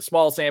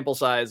small sample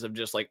size of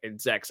just like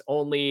execs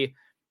only,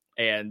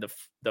 and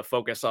the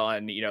focus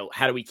on,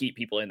 how do we keep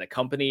people in the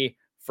company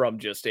from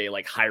just a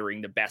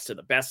hiring the best of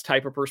the best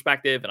type of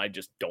perspective. And I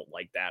just don't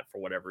like that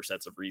for whatever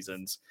sets of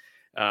reasons.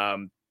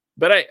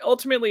 But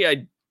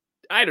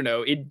I don't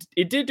know.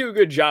 It did do a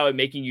good job of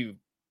making you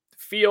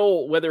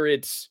feel whether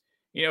it's,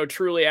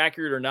 truly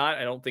accurate or not.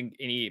 I don't think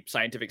any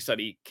scientific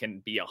study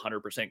can be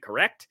 100%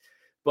 correct,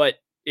 but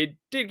it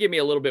did give me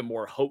a little bit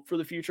more hope for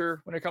the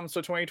future when it comes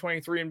to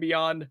 2023 and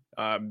beyond.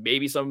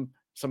 Maybe some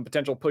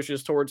potential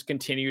pushes towards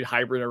continued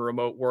hybrid and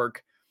remote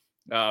work,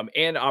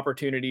 and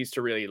opportunities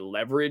to really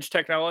leverage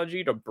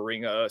technology to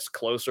bring us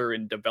closer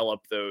and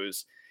develop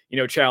those,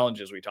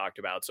 challenges we talked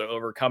about. So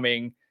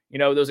overcoming,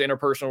 those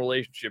interpersonal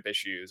relationship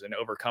issues and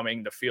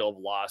overcoming the feel of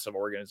loss of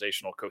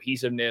organizational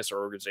cohesiveness or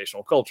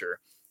organizational culture.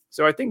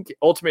 So I think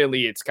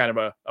ultimately it's kind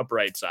of a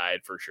bright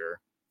side for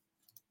sure.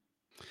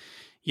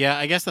 Yeah,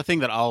 I guess the thing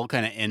that I'll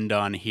kind of end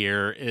on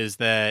here is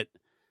that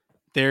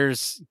there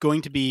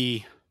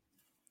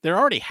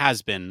already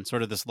has been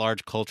sort of this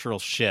large cultural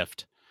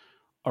shift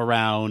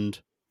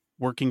around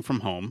working from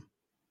home,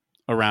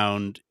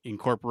 around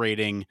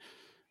incorporating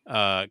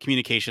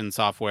communication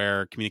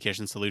software,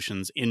 communication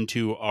solutions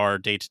into our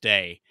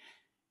day-to-day.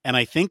 And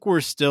I think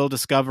we're still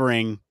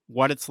discovering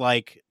what it's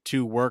like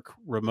to work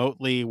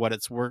remotely, what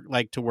it's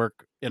like to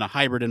work in a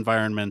hybrid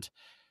environment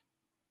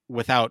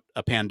without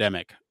a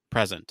pandemic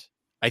present.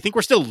 I think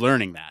we're still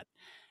learning that.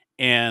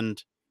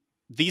 And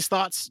these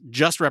thoughts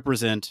just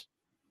represent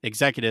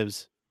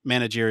executives,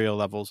 managerial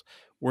levels.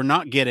 We're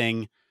not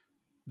getting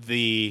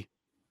the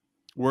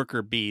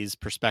worker bees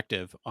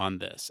perspective on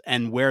this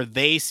and where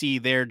they see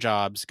their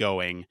jobs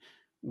going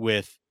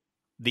with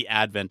the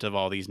advent of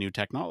all these new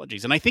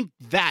technologies. And I think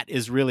that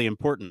is really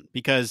important,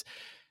 because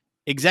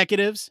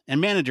executives and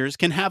managers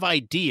can have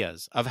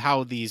ideas of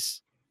how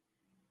these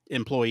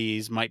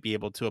employees might be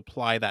able to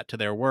apply that to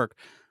their work.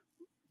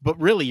 But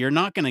really, you're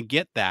not going to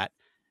get that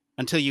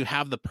until you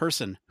have the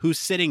person who's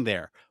sitting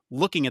there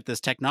looking at this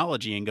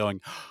technology and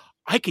going,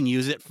 I can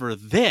use it for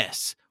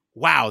this.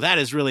 Wow, that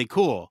is really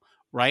cool,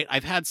 right?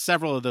 I've had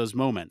several of those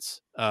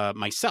moments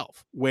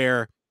myself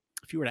where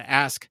if you were to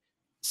ask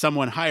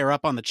someone higher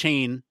up on the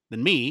chain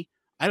than me,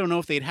 I don't know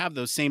if they'd have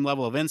those same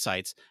level of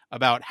insights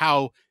about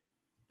how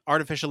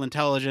artificial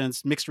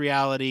intelligence, mixed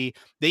reality,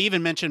 they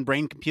even mentioned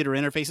brain-computer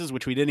interfaces,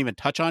 which we didn't even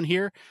touch on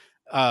here,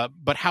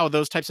 but how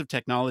those types of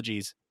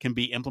technologies can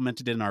be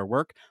implemented in our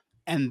work.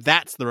 And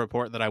that's the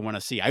report that I want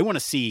to see. I want to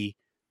see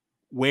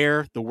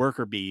where the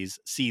worker bees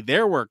see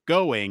their work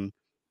going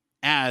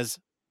as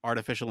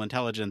artificial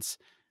intelligence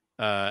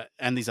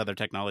and these other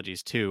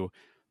technologies too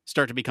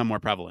start to become more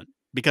prevalent,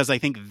 because I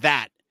think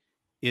that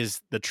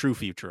is the true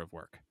future of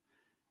work.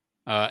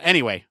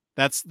 Anyway,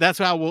 that's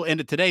how we'll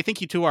end it today.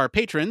 Thank you to our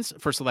patrons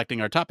for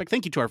selecting our topic.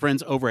 Thank you to our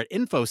friends over at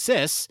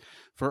Infosys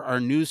for our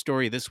news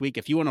story this week.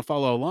 If you want to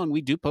follow along,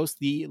 we do post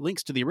the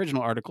links to the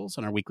original articles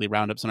and our weekly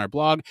roundups on our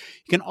blog.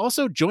 You can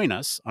also join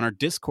us on our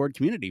Discord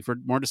community for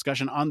more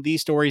discussion on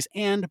these stories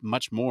and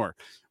much more.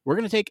 We're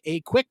going to take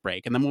a quick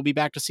break, and then we'll be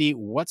back to see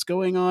what's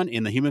going on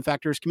in the Human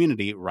Factors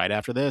community right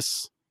after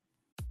this.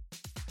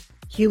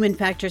 Human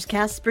Factors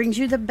Cast brings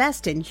you the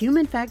best in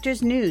human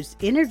factors news,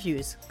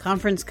 interviews,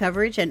 conference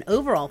coverage, and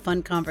overall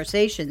fun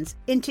conversations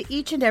into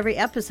each and every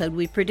episode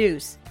we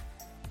produce.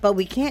 But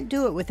we can't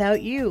do it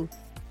without you.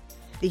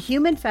 The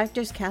Human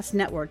Factors Cast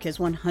network is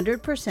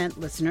 100%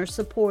 listener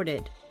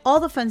supported. All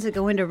the funds that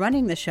go into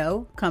running the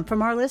show come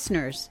from our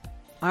listeners.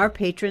 Our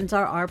patrons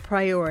are our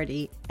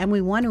priority, and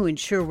we want to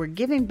ensure we're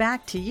giving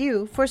back to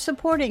you for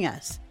supporting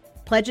us.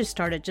 Pledges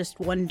start at just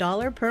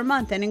 $1 per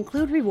month and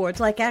include rewards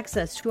like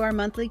access to our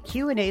monthly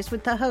Q&As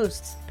with the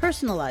hosts,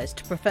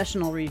 personalized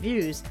professional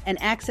reviews, and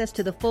access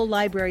to the full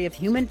library of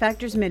Human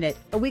Factors Minute,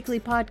 a weekly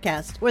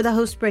podcast where the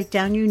hosts break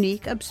down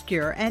unique,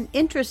 obscure, and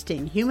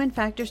interesting human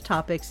factors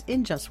topics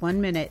in just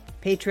 1 minute.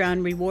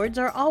 Patreon rewards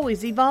are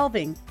always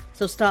evolving,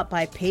 so stop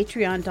by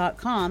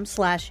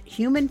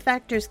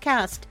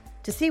patreon.com/humanfactorscast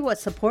to see what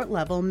support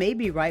level may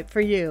be right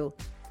for you.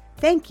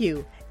 Thank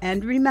you,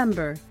 and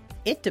remember,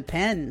 it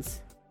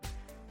depends.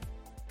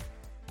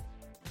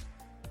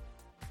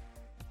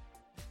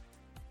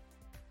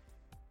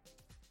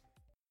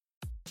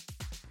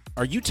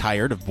 Are you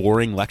tired of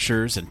boring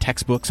lectures and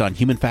textbooks on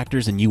human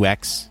factors and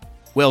UX?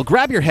 Well,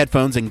 grab your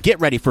headphones and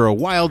get ready for a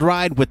wild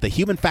ride with the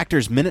Human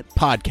Factors Minute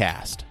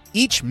podcast.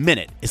 Each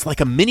minute is like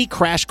a mini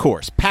crash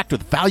course packed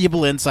with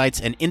valuable insights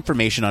and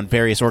information on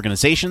various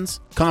organizations,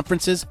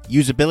 conferences,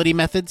 usability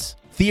methods,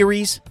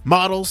 theories,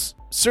 models,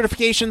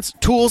 certifications,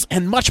 tools,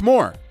 and much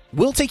more.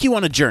 We'll take you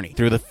on a journey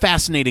through the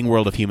fascinating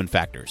world of human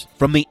factors,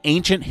 from the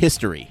ancient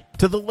history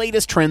to the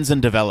latest trends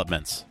and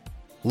developments.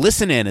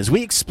 Listen in as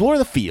we explore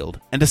the field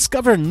and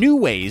discover new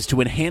ways to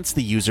enhance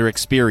the user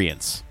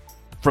experience.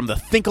 From the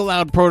Think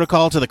Aloud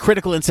protocol to the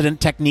critical incident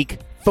technique,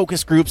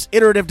 focus groups,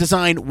 iterative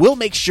design, we'll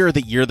make sure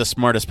that you're the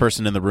smartest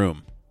person in the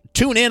room.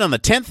 Tune in on the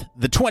 10th,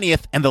 the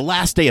 20th, and the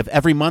last day of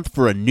every month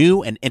for a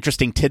new and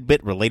interesting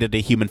tidbit related to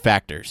human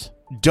factors.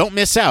 Don't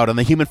miss out on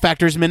the Human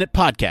Factors Minute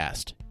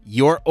podcast,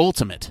 your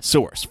ultimate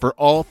source for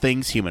all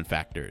things human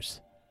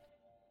factors.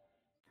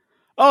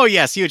 Oh,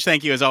 yes. Huge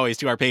thank you, as always,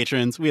 to our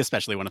patrons. We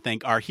especially want to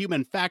thank our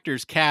Human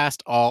Factors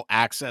Cast All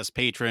Access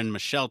patron,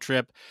 Michelle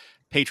Tripp.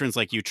 Patrons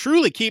like you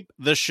truly keep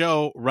the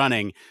show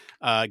running.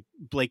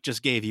 Blake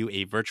just gave you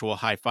a virtual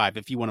high five.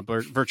 If you want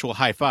a virtual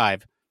high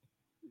five,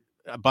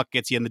 a buck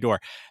gets you in the door.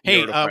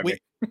 Hey,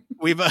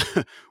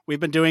 we've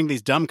been doing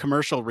these dumb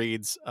commercial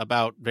reads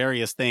about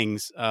various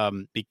things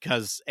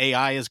because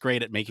AI is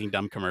great at making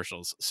dumb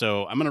commercials.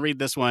 So I'm going to read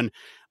this one.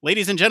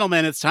 Ladies and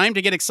gentlemen, it's time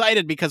to get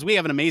excited because we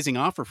have an amazing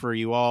offer for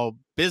you all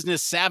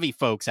business savvy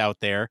folks out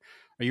there.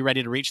 Are you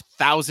ready to reach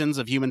thousands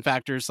of human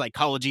factors,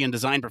 psychology, and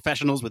design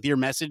professionals with your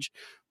message?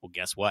 Well,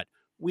 guess what?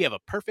 We have a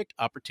perfect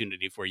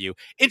opportunity for you.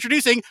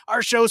 Introducing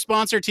our show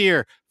sponsor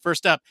tier.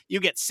 First up, you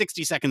get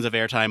 60 seconds of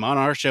airtime on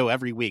our show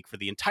every week for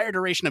the entire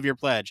duration of your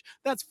pledge.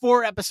 That's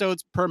 4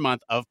 episodes per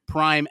month of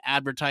prime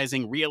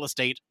advertising real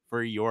estate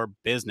for your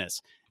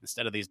business.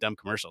 Instead of these dumb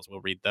commercials,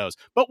 we'll read those.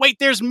 But wait,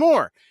 there's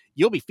more.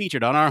 You'll be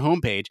featured on our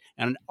homepage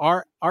and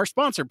our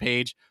sponsor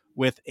page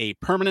with a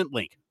permanent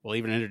link. We'll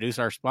even introduce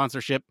our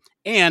sponsorship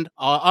and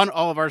on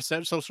all of our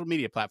social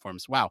media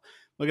platforms. Wow,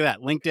 look at that.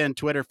 LinkedIn,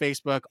 Twitter,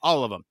 Facebook,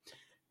 all of them.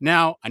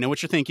 Now, I know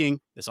what you're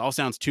thinking. This all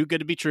sounds too good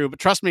to be true, but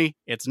trust me,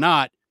 it's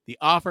not. The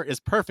offer is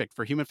perfect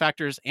for human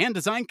factors and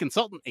design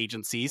consultant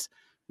agencies.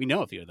 We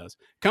know a few of those.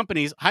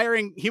 Companies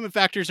hiring human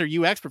factors or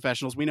UX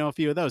professionals. We know a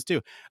few of those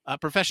too.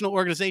 Professional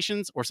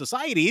organizations or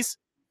societies,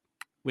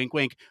 wink,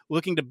 wink,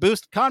 looking to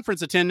boost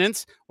conference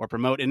attendance or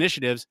promote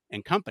initiatives,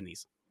 and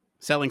companies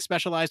selling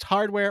specialized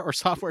hardware or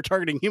software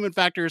targeting human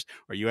factors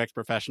or UX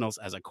professionals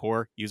as a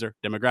core user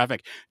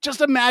demographic.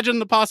 Just imagine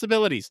the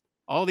possibilities.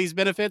 All these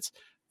benefits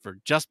for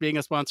just being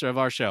a sponsor of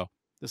our show.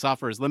 This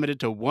offer is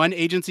limited to one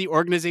agency,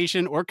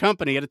 organization, or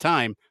company at a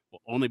time. Will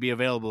only be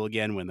available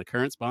again when the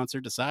current sponsor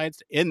decides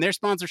to end their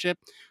sponsorship.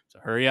 So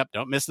hurry up.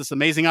 Don't miss this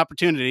amazing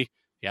opportunity.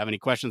 you have any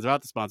questions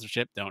about the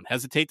sponsorship, don't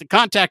hesitate to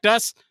contact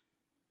us.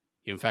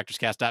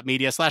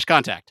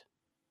 HumanFactorsCast.media/contact.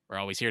 We're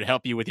always here to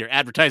help you with your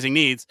advertising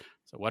needs.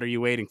 So what are you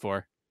waiting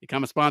for?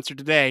 Become a sponsor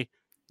today.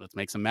 Let's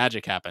make some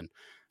magic happen.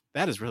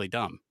 That is really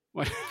dumb.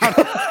 All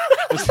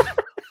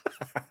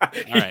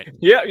right.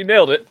 Yeah, you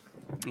nailed it.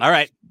 All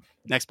right.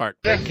 Next part.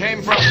 It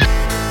came from.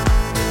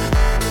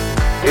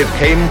 It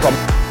came from.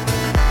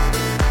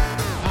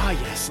 Ah,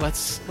 yes.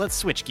 Let's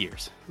switch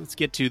gears. Let's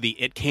get to the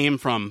It Came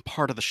From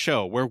part of the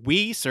show, where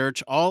we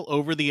search all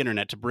over the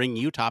internet to bring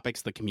you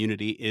topics the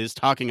community is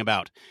talking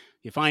about.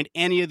 If you find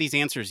any of these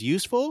answers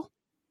useful,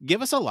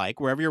 give us a like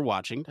wherever you're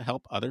watching to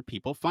help other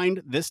people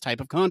find this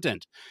type of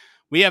content.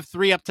 We have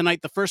 3 up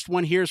tonight. The first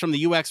one here is from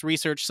the UX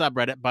Research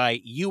subreddit by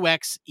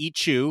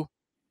E278.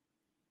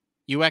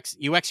 UX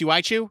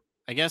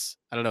I guess.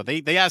 I don't know.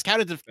 They ask how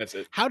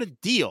to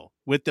deal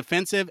with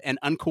defensive and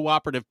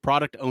uncooperative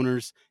product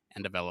owners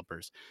and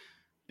developers.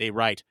 They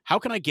write, how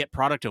can I get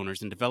product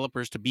owners and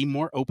developers to be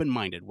more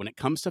open-minded when it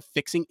comes to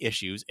fixing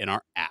issues in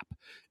our app?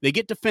 They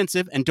get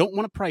defensive and don't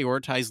want to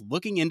prioritize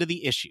looking into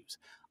the issues.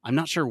 I'm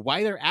not sure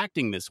why they're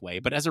acting this way,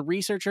 but as a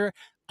researcher,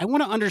 I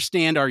want to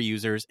understand our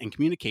users and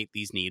communicate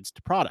these needs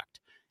to product.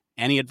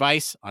 Any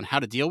advice on how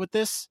to deal with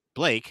this?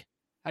 Blake,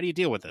 how do you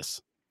deal with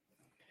this?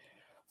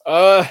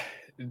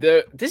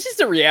 This is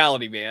the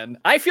reality, man.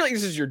 I feel like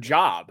this is your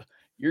job.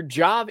 Your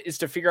job is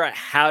to figure out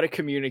how to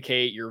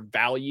communicate your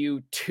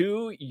value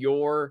to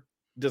your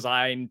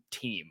design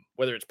team,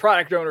 whether it's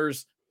product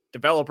owners,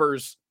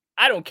 developers,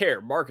 I don't care,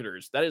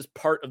 marketers. That is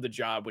part of the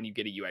job when you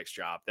get a UX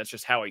job. That's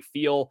just how I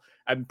feel.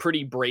 I'm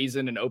pretty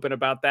brazen and open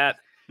about that.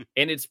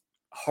 And it's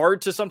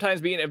hard to sometimes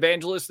be an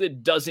evangelist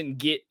that doesn't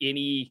get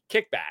any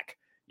kickback.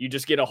 You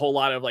just get a whole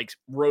lot of like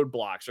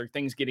roadblocks or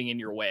things getting in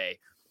your way.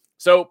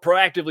 So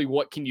proactively,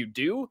 what can you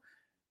do?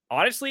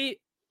 Honestly,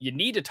 you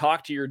need to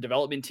talk to your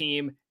development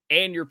team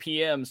and your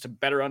PMs to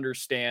better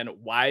understand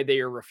why they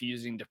are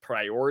refusing to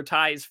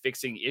prioritize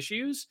fixing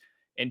issues.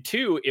 And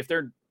 2, if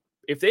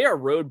they are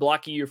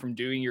roadblocking you from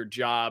doing your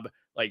job,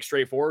 like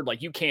straightforward,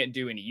 like you can't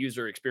do any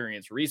user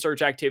experience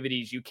research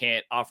activities, you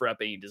can't offer up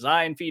any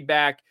design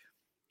feedback.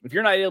 If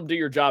you're not able to do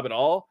your job at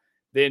all,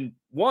 then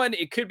 1,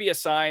 it could be a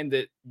sign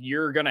that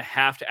you're going to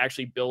have to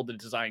actually build the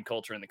design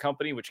culture in the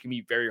company, which can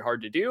be very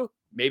hard to do.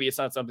 Maybe it's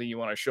not something you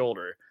want to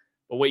shoulder.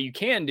 But what you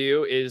can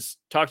do is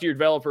talk to your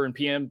developer and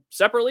PM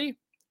separately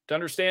to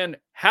understand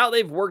how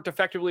they've worked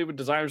effectively with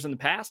designers in the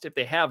past. If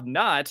they have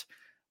not,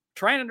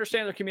 try and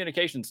understand their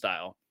communication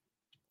style.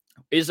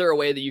 Is there a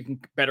way that you can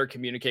better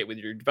communicate with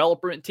your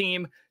development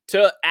team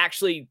to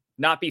actually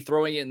not be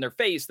throwing it in their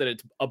face that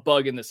it's a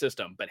bug in the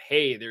system, but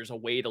hey, there's a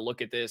way to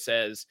look at this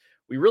as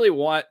we really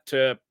want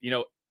to,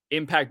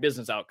 impact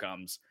business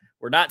outcomes.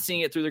 We're not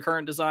seeing it through the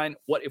current design.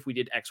 What if we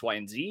did X, Y,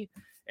 and Z?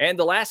 And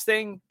the last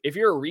thing, if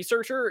you're a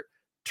researcher,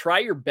 try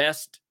your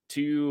best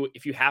to,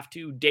 if you have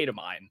to, data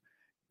mine.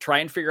 Try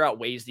and figure out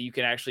ways that you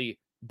can actually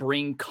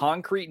bring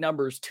concrete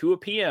numbers to a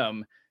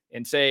PM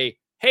and say,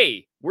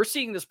 hey, we're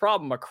seeing this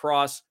problem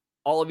across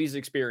all of these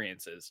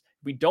experiences.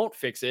 If we don't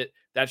fix it,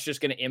 that's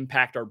just going to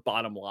impact our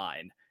bottom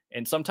line.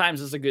 And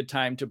sometimes it's a good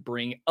time to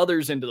bring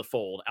others into the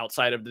fold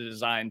outside of the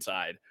design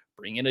side.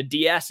 Bring in a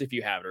DS if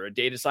you have it, or a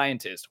data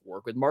scientist.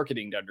 Work with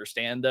marketing to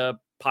understand the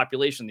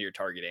population that you're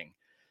targeting.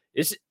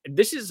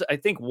 This is, I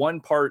think,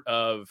 one part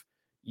of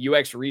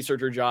UX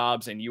researcher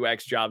jobs and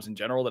UX jobs in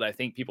general that I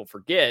think people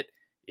forget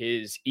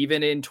is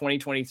even in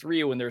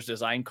 2023, when there's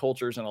design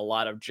cultures in a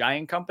lot of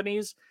giant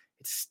companies,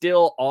 it's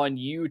still on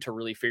you to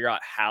really figure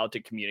out how to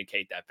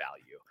communicate that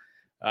value.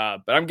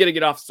 But I'm going to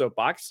get off the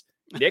soapbox.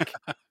 Nick,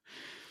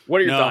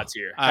 what are your thoughts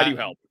here? How do you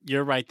help?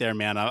 You're right there,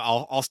 man.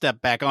 I'll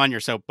step back on your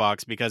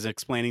soapbox because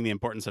explaining the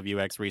importance of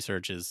UX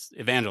research is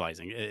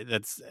evangelizing.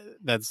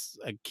 That's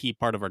a key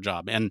part of our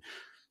job. And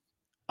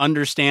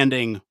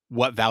understanding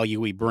what value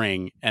we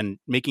bring and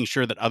making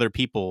sure that other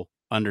people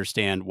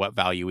understand what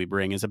value we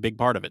bring is a big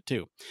part of it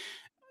too.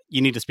 You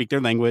need to speak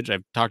their language.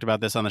 I've talked about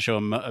this on the show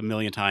a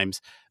million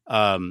times.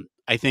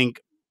 I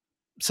think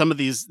some of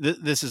these,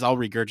 this is all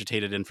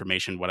regurgitated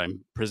information, what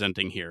I'm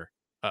presenting here,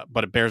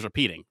 but it bears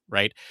repeating,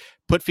 right?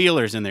 Put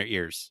feelers in their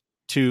ears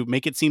to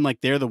make it seem like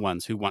they're the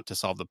ones who want to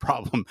solve the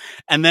problem,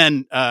 and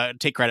then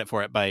take credit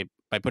for it by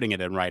putting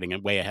it in writing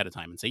and way ahead of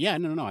time and say, yeah,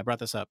 no, I brought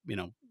this up,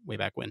 way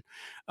back when.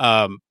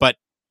 But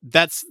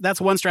that's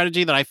one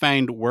strategy that I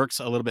find works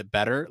a little bit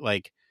better.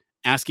 Like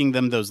asking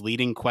them those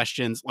leading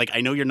questions. Like,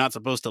 I know you're not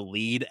supposed to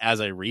lead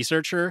as a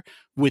researcher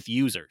with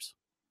users.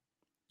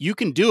 You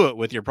can do it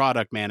with your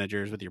product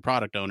managers, with your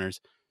product owners.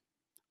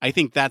 I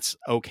think that's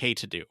okay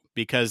to do,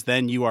 because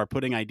then you are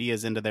putting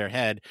ideas into their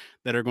head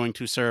that are going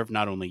to serve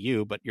not only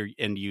you, but your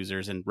end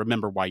users, and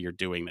remember why you're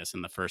doing this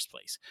in the first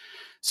place.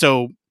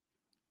 So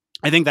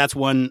I think that's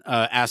one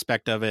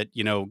aspect of it,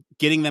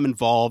 getting them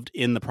involved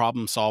in the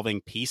problem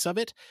solving piece of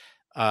it,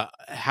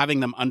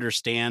 having them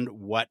understand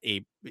what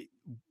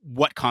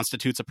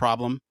constitutes a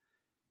problem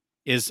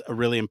is a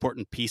really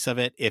important piece of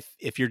it.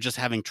 If you're just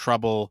having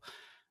trouble,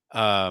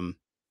 when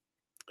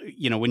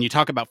you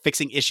talk about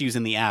fixing issues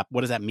in the app,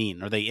 what does that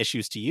mean? Are they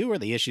issues to you? Are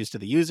they issues to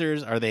the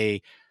users? Are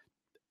they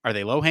Are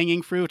they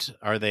low-hanging fruit?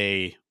 Are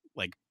they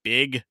like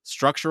big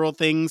structural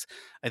things?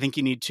 I think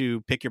you need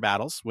to pick your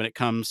battles when it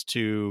comes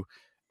to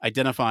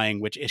identifying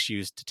which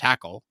issues to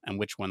tackle and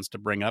which ones to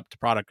bring up to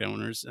product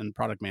owners and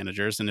product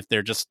managers. And if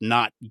they're just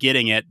not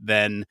getting it,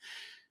 then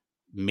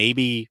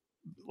maybe,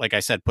 like I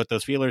said, put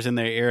those feelers in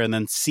their ear and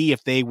then see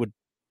if they would,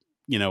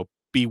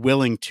 be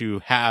willing to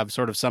have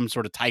some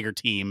sort of tiger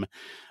team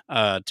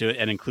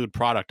and include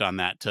product on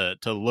that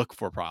to look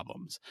for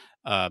problems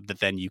that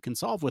then you can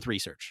solve with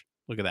research.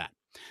 Look at that.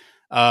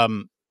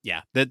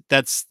 Yeah,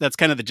 that's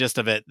kind of the gist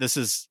of it.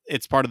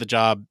 It's part of the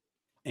job.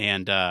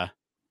 And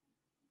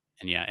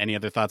yeah, any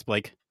other thoughts,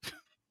 Blake?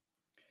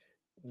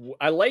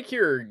 I like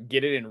your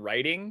get it in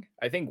writing.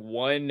 I think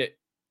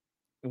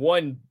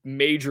one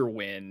major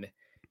win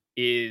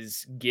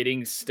is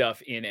getting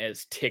stuff in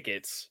as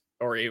tickets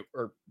or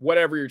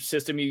whatever your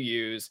system you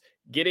use,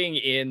 getting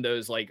in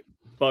those like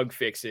bug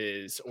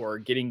fixes or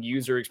getting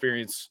user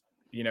experience,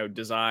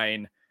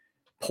 design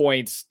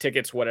points,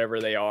 tickets, whatever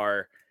they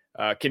are,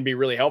 can be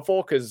really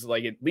helpful because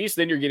like at least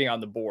then you're getting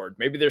on the board.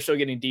 Maybe they're still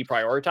getting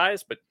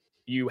deprioritized, but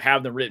you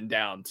have them written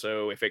down.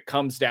 So if it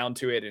comes down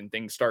to it and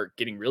things start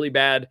getting really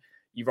bad,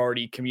 you've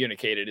already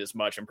communicated as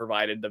much and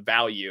provided the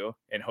value,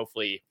 and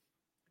hopefully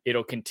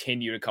it'll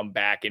continue to come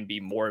back and be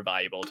more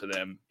valuable to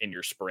them in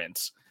your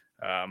sprints.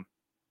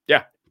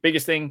 Yeah,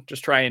 biggest thing,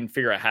 just try and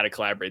figure out how to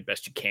collaborate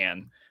best you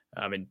can,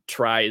 and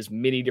try as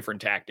many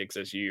different tactics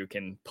as you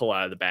can pull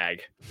out of the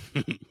bag.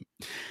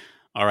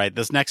 All right,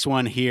 this next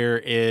one here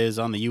is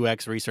on the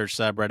UX research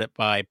subreddit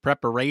by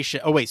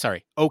Preparation. Oh, wait,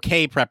 sorry.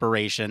 OK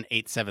Preparation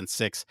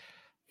 876.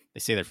 They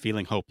say they're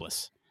feeling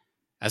hopeless.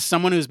 As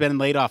someone who's been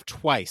laid off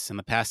twice in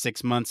the past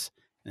 6 months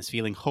and is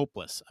feeling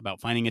hopeless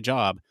about finding a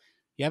job, do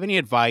you have any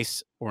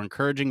advice or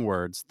encouraging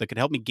words that could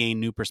help me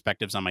gain new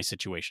perspectives on my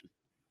situation?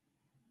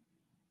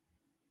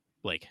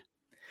 Blake.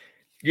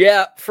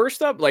 Yeah,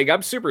 first up, like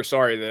I'm super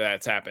sorry that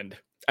that's happened.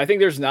 I think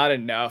there's not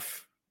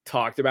enough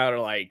talked about or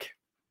like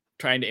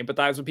trying to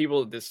empathize with people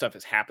that this stuff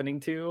is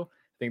happening to.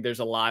 I think there's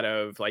a lot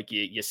of like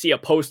you see a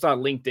post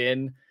on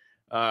LinkedIn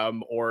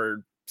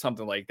or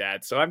something like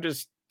that. So I'm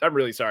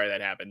really sorry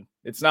that happened.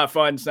 It's not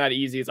fun. It's not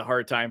easy. It's a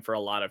hard time for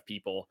a lot of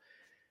people.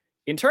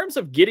 In terms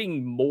of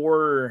getting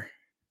more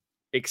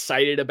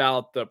excited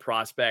about the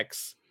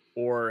prospects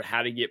or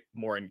how to get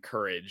more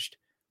encouraged,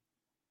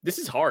 this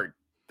is hard.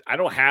 I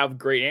don't have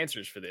great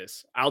answers for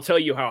this. I'll tell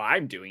you how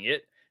I'm doing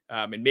it.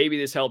 And maybe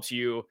this helps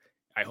you.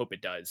 I hope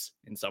it does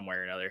in some way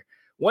or another.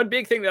 One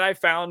big thing that I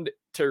found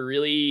to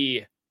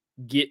really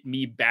get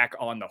me back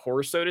on the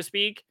horse, so to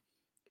speak,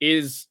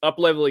 is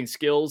up-leveling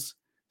skills.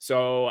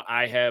 So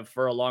I have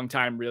for a long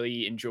time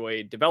really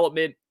enjoyed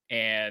development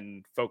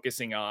and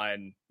focusing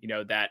on,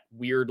 that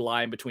weird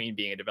line between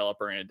being a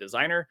developer and a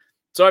designer.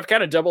 So I've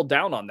kind of doubled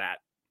down on that.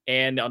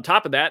 And on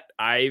top of that,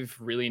 I've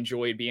really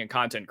enjoyed being a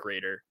content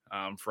creator,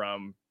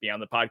 from being on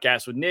the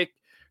podcast with Nick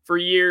for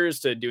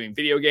years to doing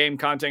video game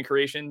content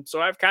creation.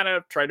 So I've kind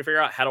of tried to figure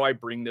out how do I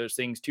bring those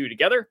things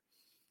together.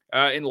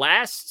 And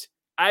last,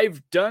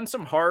 I've done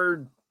some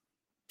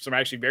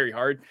actually very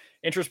hard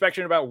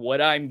introspection about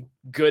what I'm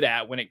good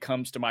at when it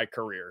comes to my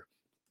career.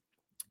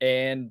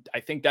 And I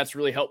think that's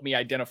really helped me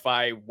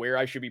identify where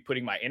I should be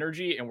putting my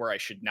energy and where I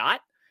should not.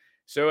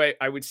 So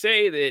I would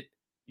say that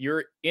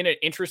you're in an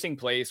interesting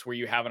place where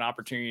you have an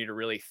opportunity to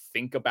really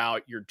think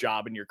about your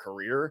job and your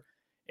career.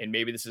 And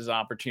maybe this is an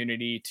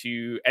opportunity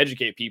to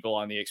educate people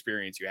on the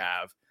experience you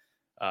have.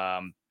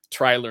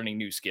 Try learning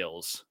new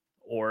skills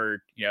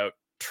or,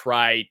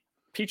 try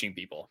teaching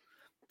people.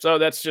 So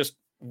that's just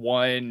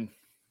one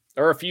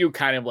or a few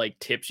kind of like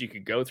tips you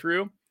could go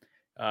through.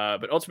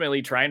 But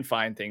ultimately try and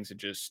find things that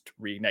just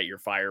reignite your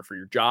fire for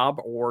your job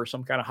or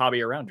some kind of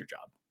hobby around your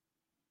job.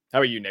 How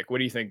about you, Nick? What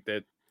do you think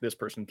that this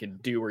person can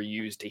do or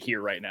use to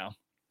hear right now?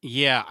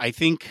 Yeah, I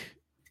think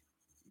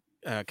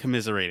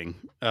commiserating.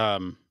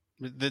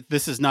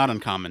 This is not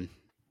uncommon.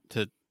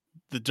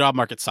 The job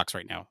market sucks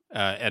right now,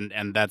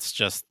 and that's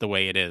just the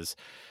way it is.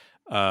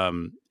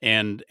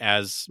 And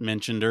as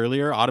mentioned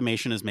earlier,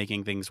 automation is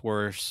making things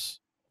worse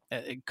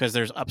because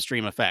there's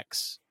upstream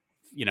effects.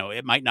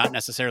 It might not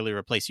necessarily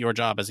replace your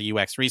job as a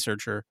UX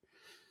researcher,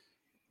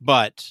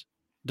 but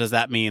does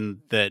that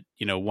mean that,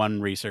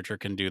 one researcher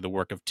can do the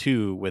work of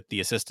two with the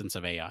assistance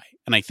of AI?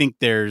 And I think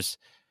there's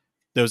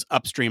those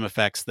upstream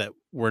effects that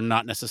we're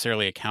not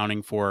necessarily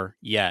accounting for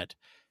yet.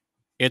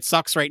 It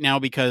sucks right now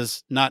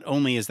because not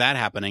only is that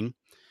happening,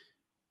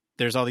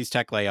 there's all these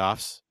tech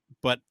layoffs,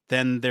 but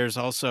then there's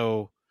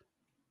also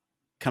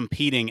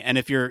competing. And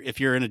if you're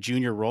in a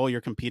junior role,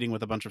 you're competing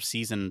with a bunch of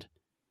seasoned,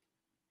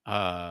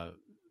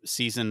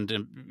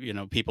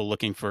 people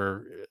looking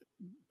for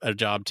a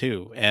job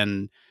too.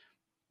 And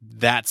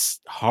that's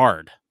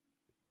hard.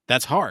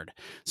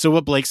 So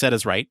what Blake said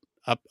is right.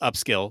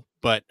 Upskill,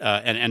 but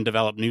and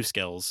develop new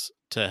skills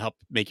to help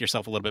make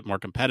yourself a little bit more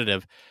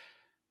competitive.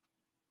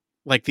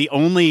 Like the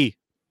only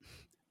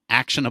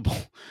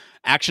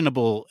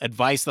actionable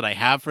advice that I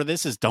have for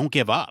this is don't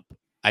give up.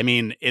 I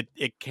mean,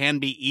 it can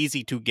be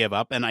easy to give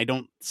up, and I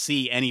don't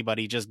see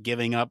anybody just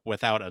giving up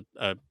without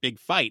a big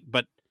fight,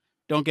 but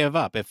don't give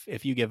up.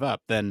 If you give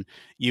up, then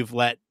you've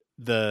let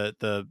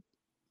the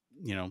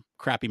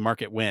crappy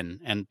market win,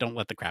 and don't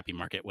let the crappy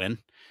market win.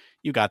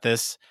 You got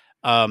this.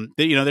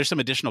 There's some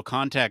additional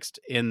context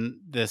in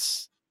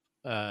this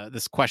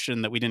this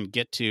question that we didn't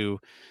get to,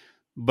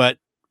 but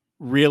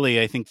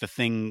really, I think the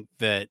thing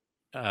that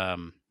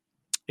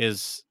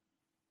is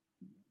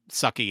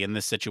sucky in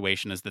this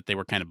situation is that they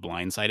were kind of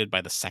blindsided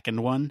by the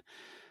second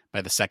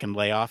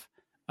layoff,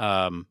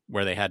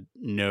 where they had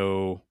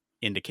no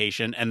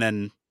indication, and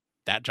then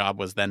that job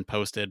was then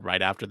posted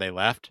right after they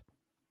left.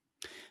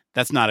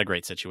 That's not a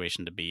great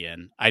situation to be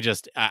in.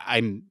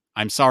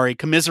 I'm sorry.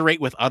 Commiserate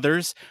with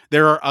others.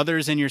 There are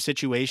others in your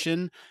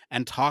situation,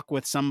 and talk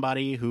with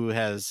somebody who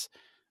has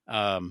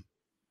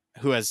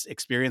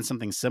experienced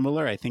something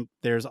similar. I think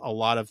there's a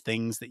lot of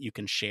things that you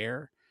can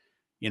share.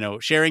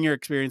 Sharing your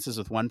experiences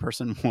with one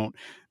person won't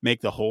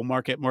make the whole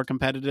market more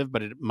competitive,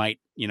 but it might,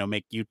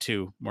 make you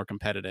two more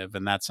competitive.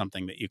 And that's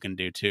something that you can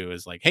do too,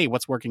 is like, hey,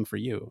 what's working for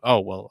you? Oh,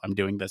 well, I'm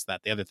doing this,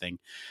 that, the other thing.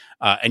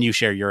 And you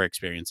share your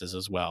experiences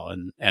as well.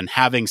 And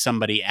having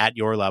somebody at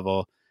your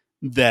level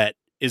that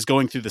is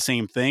going through the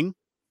same thing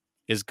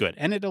is good.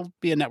 And it'll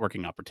be a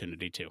networking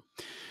opportunity too.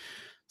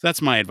 So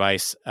that's my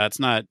advice. It's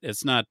not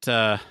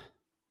a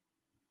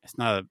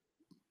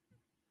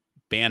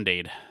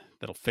Band-Aid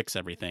that'll fix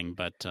everything,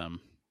 but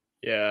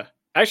yeah,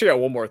 I actually got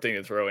one more thing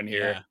to throw in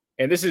here. Yeah.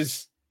 And this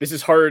is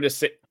harder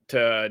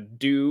to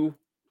do,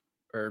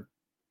 or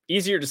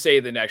easier to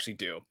say than actually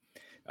do.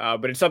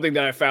 But it's something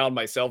that I found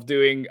myself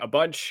doing a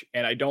bunch,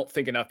 and I don't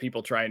think enough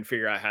people try and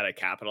figure out how to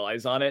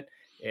capitalize on it.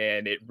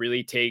 And it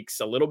really takes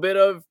a little bit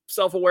of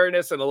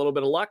self-awareness and a little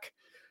bit of luck,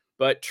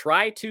 but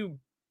try to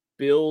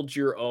build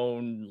your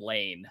own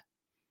lane,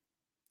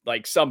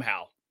 like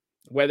somehow,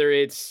 whether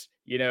it's,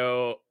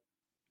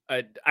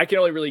 I can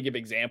only really give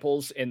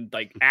examples, and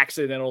like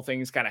accidental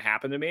things kind of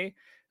happen to me.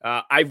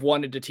 I've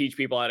wanted to teach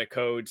people how to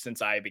code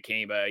since I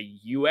became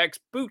a UX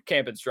boot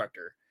camp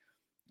instructor.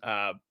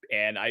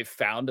 And I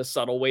found a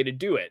subtle way to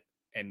do it.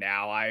 And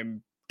now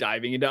I'm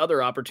diving into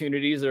other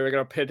opportunities that are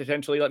going to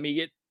potentially let me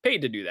get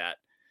paid to do that.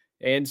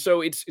 And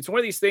so it's one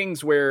of these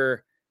things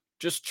where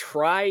just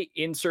try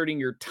inserting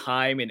your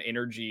time and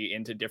energy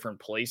into different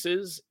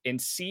places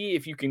and see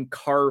if you can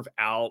carve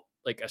out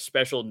like a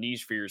special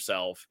niche for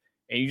yourself.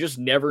 And you just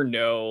never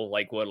know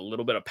like what a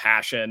little bit of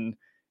passion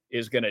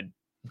is going to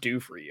do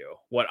for you,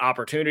 what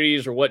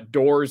opportunities or what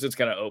doors it's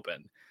going to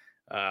open.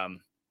 So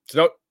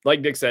don't,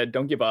 like Nick said,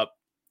 don't give up.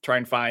 Try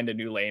and find a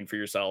new lane for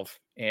yourself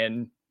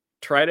and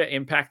try to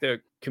impact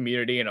the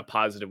community in a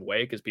positive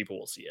way, because people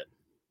will see it.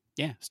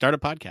 Yeah. Start a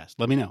podcast.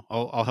 Let me know.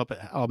 I'll help it.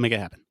 I'll make it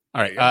happen.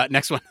 All right.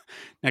 Next one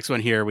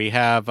here. We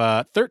have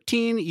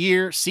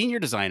 13-year senior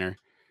designer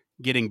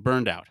getting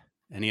burned out.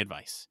 Any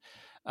advice?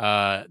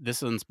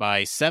 This one's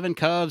by 7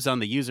 Cubs on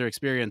the user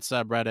experience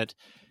subreddit.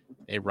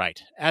 They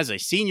write, as a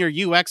senior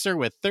UXer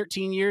with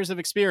 13 years of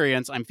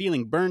experience, I'm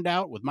feeling burned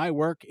out with my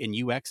work in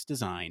UX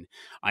design.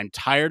 I'm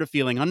tired of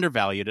feeling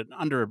undervalued and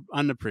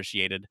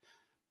unappreciated.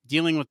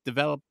 Dealing with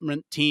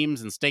development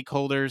teams and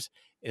stakeholders,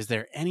 is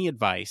there any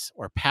advice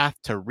or path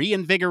to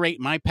reinvigorate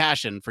my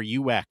passion for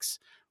UX?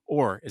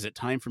 Or is it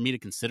time for me to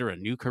consider a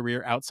new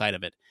career outside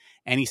of it?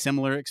 Any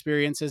similar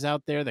experiences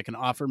out there that can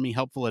offer me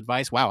helpful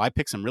advice? Wow, I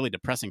picked some really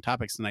depressing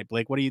topics tonight,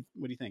 Blake. What do you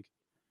think?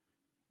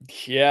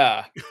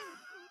 Yeah.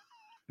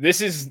 This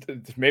is,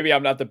 maybe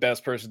I'm not the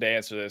best person to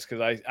answer this,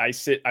 because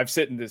I've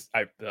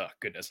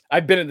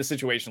been in this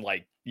situation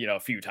like, a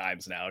few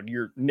times now.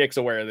 Nick's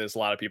aware of this. A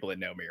lot of people that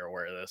know me are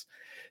aware of this.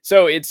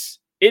 So it's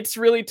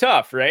really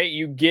tough, right?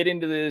 You get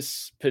into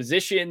this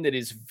position that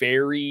is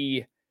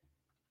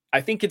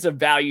I think it's a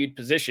valued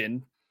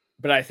position,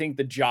 but I think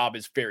the job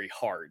is very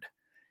hard.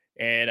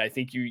 And I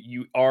think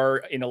you are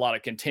in a lot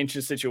of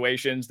contentious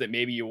situations that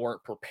maybe you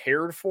weren't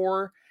prepared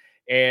for.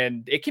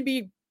 And it can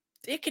be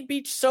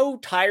so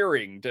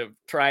tiring to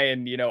try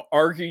and,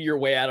 argue your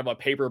way out of a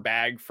paper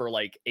bag for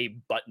like a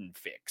button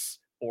fix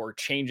or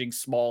changing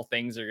small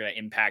things that are going to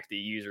impact the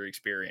user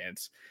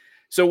experience.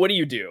 So what do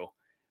you do?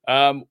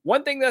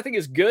 One thing that I think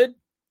is good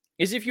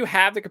is, if you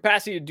have the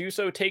capacity to do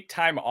so, take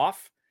time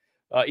off.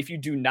 If you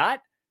do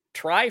not,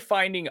 try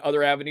finding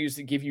other avenues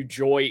that give you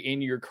joy in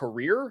your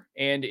career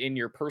and in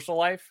your personal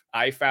life.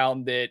 I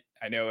found that,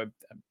 I know a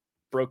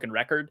broken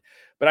record,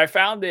 but I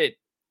found that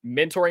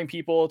mentoring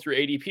people through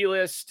ADP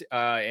List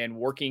and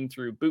working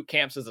through boot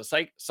camps as a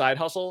side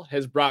hustle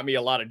has brought me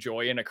a lot of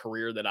joy in a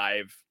career that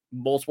I've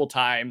multiple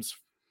times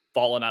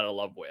fallen out of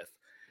love with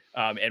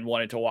and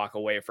wanted to walk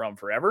away from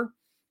forever.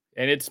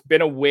 And it's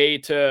been a way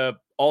to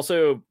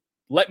also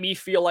let me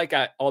feel like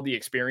all the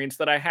experience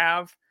that I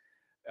have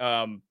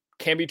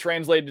can be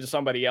translated to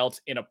somebody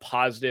else in a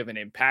positive and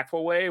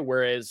impactful way.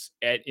 Whereas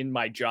in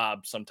my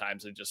job,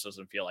 sometimes it just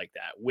doesn't feel like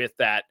that, with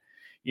that,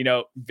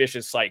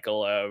 vicious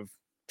cycle of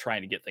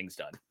trying to get things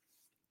done.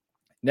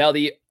 Now,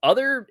 the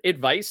other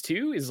advice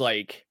too is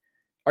like,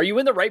 are you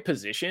in the right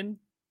position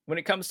when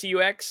it comes to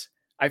UX?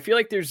 I feel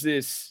like there's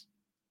this,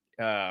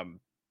 and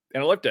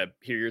I'd love to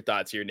hear your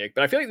thoughts here, Nick,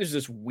 but I feel like there's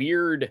this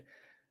weird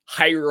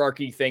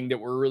hierarchy thing that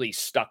we're really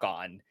stuck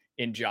on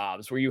in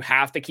jobs where you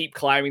have to keep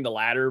climbing the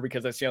ladder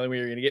because that's the only way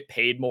you're going to get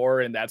paid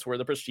more. And that's where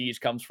the prestige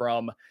comes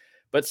from.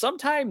 But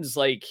sometimes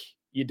like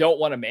you don't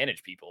want to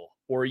manage people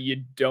or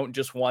you don't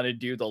just want to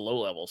do the low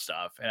level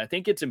stuff. And I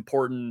think it's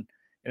important.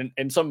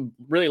 And some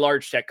really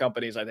large tech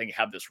companies, I think,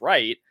 have this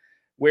right,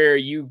 where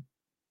you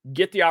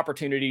get the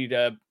opportunity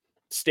to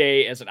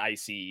stay as an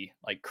IC,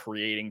 like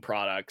creating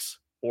products,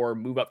 or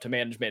move up to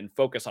management and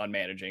focus on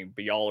managing,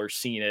 but y'all are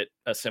seeing it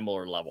a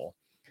similar level.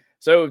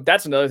 So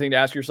that's another thing to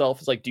ask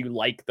yourself is like, do you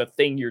like the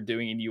thing you're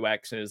doing in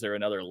UX? And is there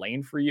another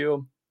lane for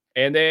you?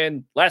 And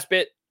then last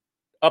bit,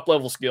 up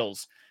level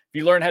skills. If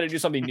you learn how to do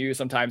something new,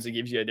 sometimes it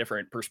gives you a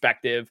different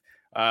perspective.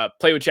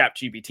 Play with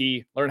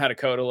ChatGPT, learn how to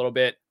code a little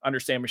bit,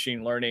 understand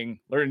machine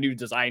learning, learn a new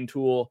design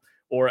tool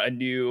or a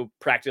new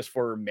practice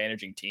for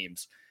managing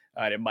teams.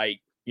 And it might,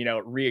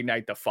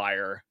 reignite the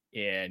fire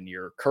in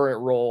your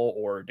current role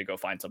or to go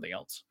find something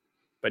else.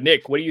 But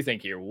Nick, what do you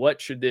think here? What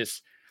should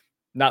this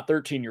not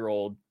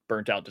 13-year-old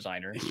burnt out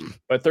designer,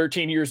 but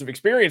 13 years of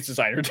experience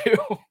designer do?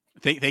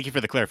 Thank you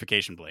for the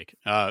clarification, Blake.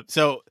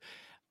 So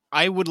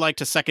I would like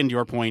to second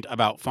your point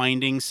about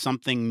finding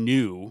something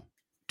new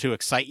to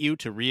excite you,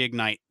 to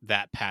reignite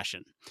that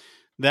passion.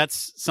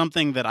 That's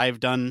something that I've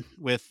done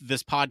with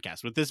this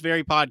podcast. With this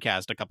very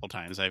podcast, a couple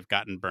times I've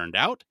gotten burned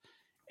out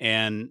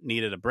and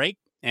needed a break.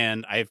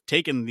 And I've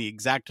taken the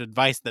exact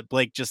advice that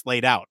Blake just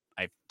laid out.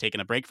 I've taken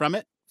a break from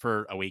it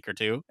for a week or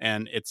two,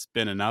 and it's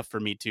been enough for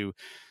me to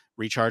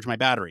recharge my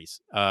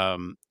batteries.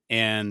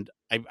 And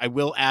I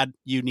will add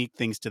unique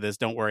things to this.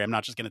 Don't worry, I'm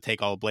not just going to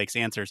take all of Blake's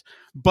answers.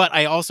 But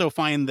I also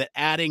find that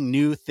adding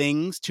new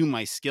things to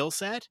my skill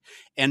set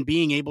and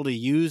being able to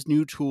use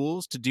new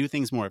tools to do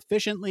things more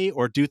efficiently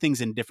or do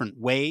things in different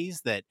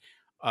ways that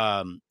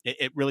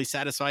it really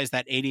satisfies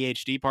that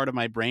ADHD part of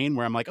my brain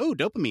where I'm like, oh,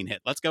 dopamine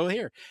hit, let's go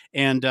here.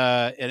 And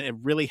it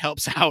really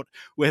helps out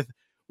with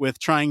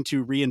trying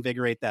to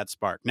reinvigorate that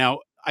spark. Now,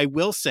 I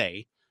will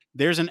say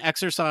there's an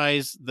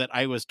exercise that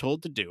I was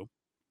told to do,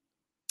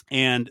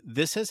 and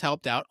this has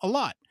helped out a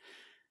lot.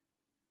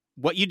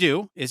 What you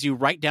do is you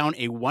write down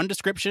a one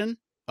description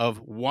of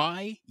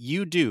why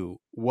you do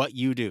what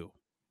you do.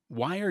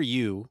 Why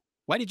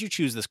did you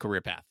choose this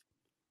career path?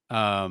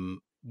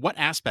 What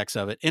aspects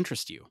of it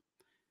interest you?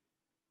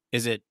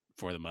 Is it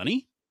for the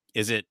money?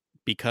 Is it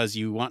because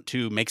you want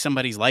to make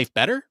somebody's life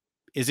better?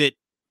 Is it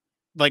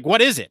like,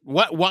 what is it?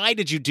 Why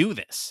did you do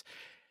this?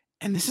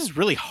 And this is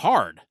really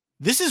hard.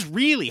 This is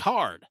really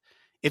hard.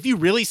 If you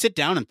really sit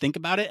down and think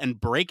about it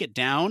and break it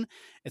down,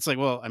 it's like,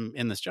 well, I'm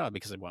in this job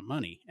because I want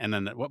money. And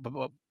then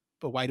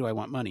but why do I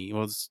want money?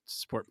 Well, it's to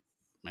support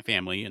my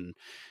family.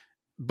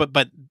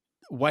 But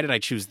why did I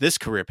choose this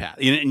career path?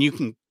 And you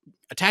can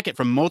attack it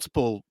from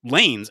multiple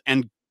lanes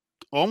and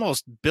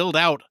almost build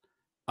out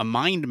a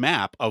mind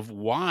map of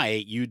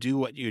why you do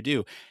what you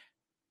do,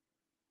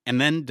 and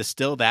then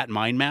distill that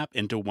mind map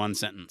into one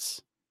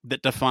sentence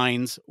that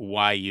defines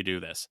why you do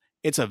this.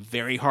 It's a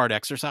very hard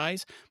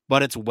exercise,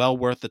 but it's well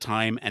worth the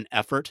time and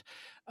effort.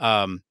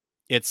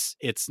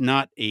 It's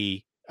not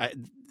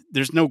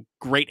there's no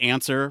great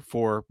answer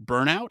for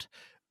burnout,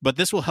 but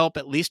this will help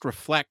at least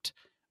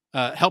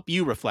help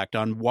you reflect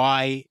on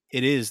why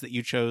it is that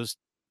you chose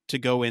to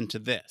go into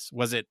this.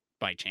 Was it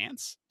by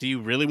chance? Do you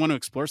really want to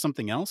explore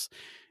something else?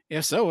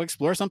 If so,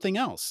 explore something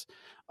else.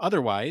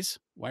 Otherwise,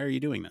 why are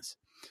you doing this?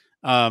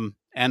 And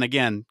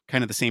again,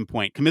 kind of the same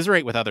point.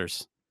 Commiserate with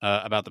others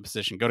about the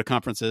position. Go to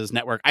conferences,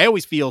 network. I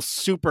always feel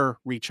super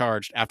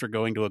recharged after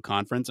going to a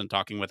conference and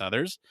talking with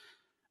others.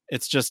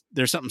 It's just,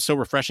 there's something so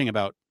refreshing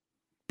about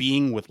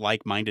being with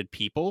like-minded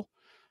people.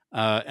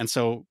 And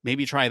so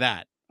maybe try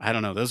that. I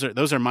don't know.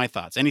 Those are my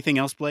thoughts. Anything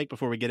else, Blake,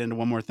 before we get into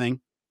one more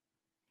thing?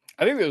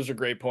 I think those are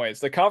great points.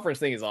 The conference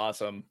thing is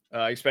awesome,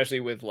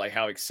 especially with like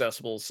how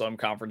accessible some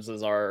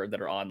conferences are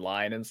that are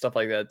online and stuff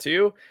like that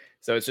too.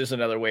 So it's just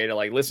another way to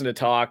like listen to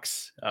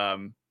talks.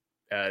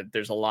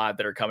 There's a lot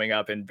that are coming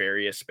up in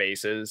various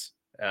spaces.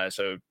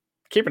 So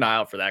keep an eye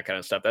out for that kind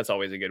of stuff. That's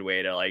always a good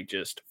way to like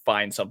just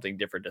find something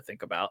different to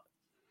think about.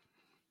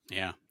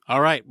 Yeah.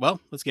 All right.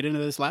 Well, let's get into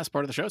this last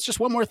part of the show. It's just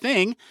one more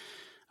thing.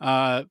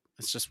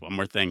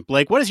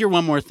 Blake, what is your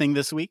one more thing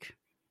this week?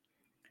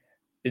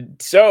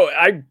 So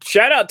I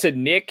shout out to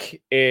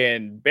Nick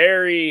and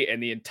Barry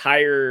and the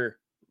entire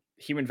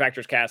Human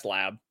Factors Cast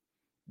lab,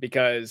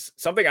 because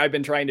something I've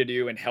been trying to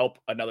do and help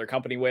another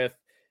company with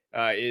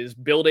is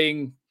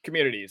building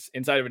communities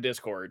inside of a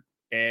Discord.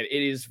 And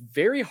it is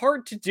very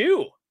hard to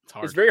do.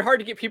 It's very hard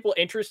to get people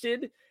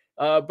interested,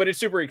 but it's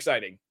super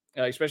exciting,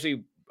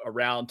 especially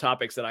around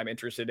topics that I'm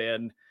interested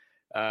in.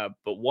 But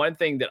one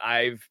thing that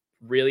I've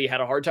really had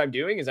a hard time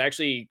doing is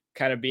actually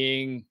kind of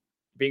being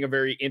a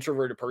very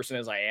introverted person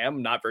as I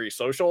am, not very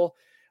social,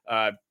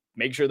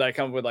 make sure that I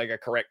come up with like a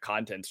correct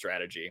content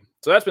strategy.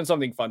 So that's been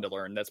something fun to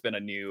learn. That's been a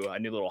new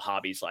little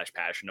hobby /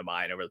 passion of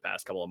mine over the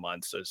past couple of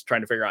months. So it's trying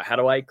to figure out, how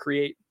do I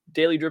create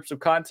daily drips of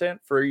content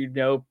for,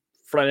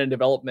 front end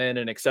development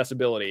and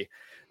accessibility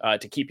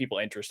to keep people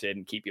interested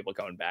and keep people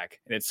coming back.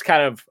 And it's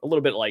kind of a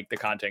little bit like the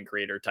content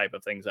creator type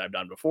of things I've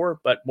done before,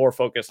 but more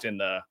focused in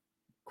the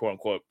quote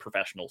unquote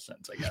professional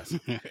sense, I guess.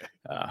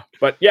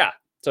 But yeah,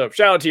 so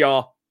shout out to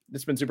y'all.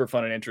 It's been super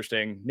fun and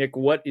interesting. Nick,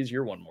 what is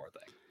your one more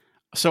thing?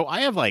 So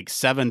I have like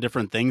 7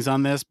 different things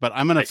on this, but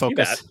I'm going to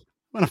focus.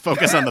 I'm going to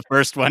focus on the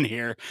first one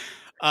here.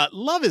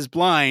 Love is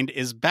Blind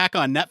is back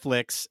on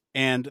Netflix,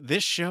 and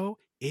this show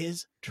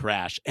is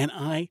trash, and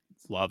I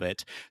love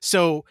it.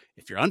 So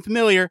if you're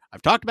unfamiliar,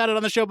 I've talked about it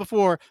on the show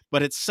before,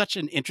 but it's such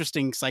an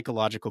interesting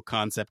psychological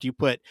concept. You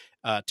put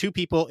 2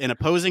 people in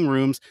opposing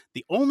rooms.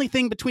 The only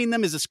thing between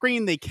them is a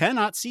screen. They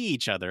cannot see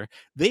each other.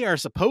 They are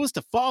supposed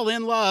to fall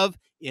in love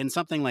in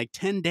something like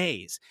 10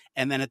 days.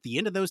 And then at the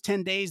end of those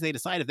 10 days, they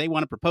decide if they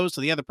want to propose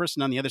to the other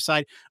person on the other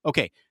side.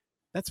 Okay,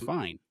 that's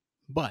fine.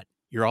 But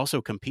you're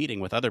also competing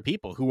with other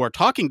people who are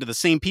talking to the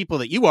same people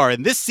that you are.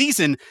 And this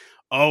season,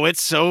 oh,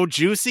 it's so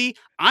juicy.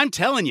 I'm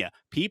telling you,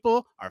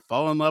 people are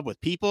falling in love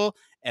with people.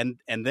 And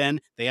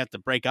then they have to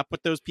break up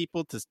with those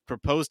people to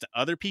propose to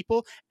other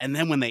people. And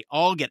then when they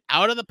all get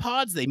out of the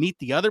pods, they meet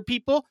the other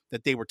people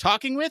that they were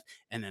talking with.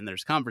 And then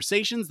there's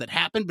conversations that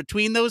happen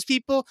between those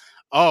people.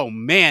 Oh,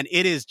 man,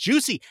 it is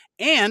juicy.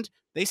 And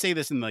they say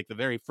this in like the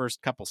very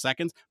first couple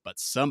seconds, but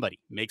somebody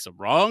makes a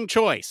wrong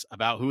choice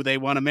about who they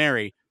want to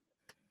marry.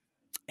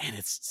 And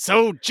it's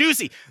so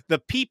juicy. The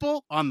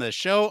people on the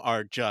show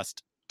are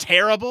just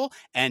terrible,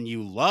 and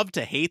you love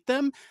to hate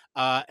them.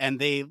 And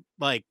they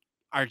like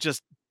are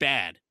just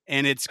bad.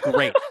 And it's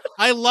great.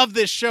 I love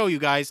this show, you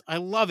guys. I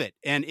love it.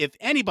 And if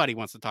anybody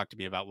wants to talk to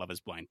me about Love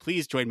is Blind,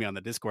 please join me on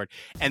the Discord.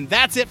 And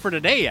that's it for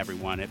today,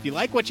 everyone. If you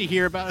like what you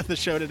hear about the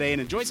show today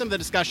and enjoy some of the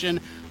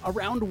discussion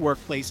around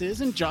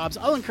workplaces and jobs,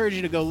 I'll encourage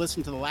you to go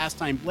listen to the last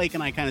time Blake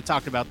and I kind of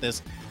talked about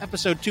this,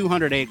 episode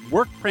 208,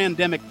 Work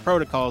Pandemic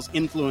Protocols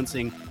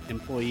Influencing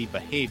Employee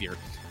Behavior.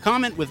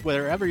 Comment with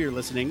wherever you're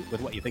listening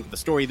with what you think of the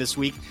story this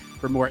week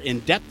for more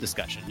in-depth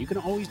discussion. You can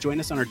always join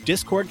us on our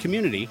Discord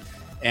community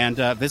and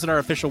visit our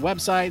official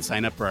website,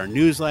 sign up for our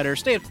newsletter,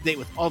 stay up to date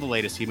with all the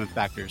latest Human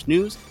Factors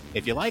news.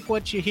 If you like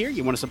what you hear,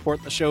 you want to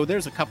support the show,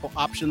 there's a couple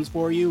options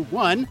for you.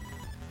 1,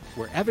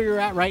 wherever you're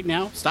at right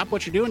now, stop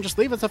what you're doing, just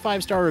leave us a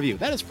 5-star review.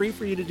 That is free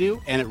for you to do,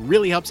 and it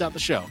really helps out the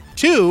show.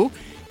 2,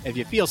 if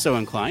you feel so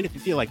inclined, if you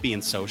feel like being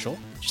social,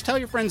 just tell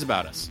your friends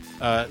about us.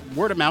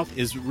 Word of mouth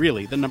is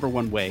really the number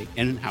one way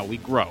in how we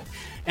grow.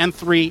 And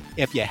 3,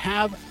 if you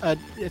have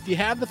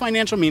the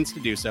financial means to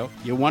do so,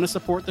 you want to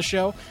support the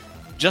show,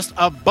 just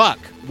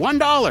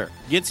 $1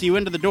 gets you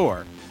into the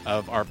door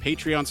of our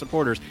Patreon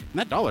supporters, and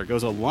that dollar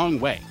goes a long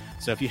way.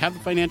 So if you have the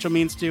financial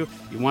means to,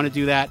 you want to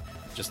do that,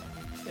 just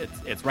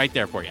it's right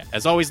there for you.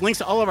 As always, links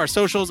to all of our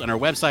socials and our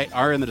website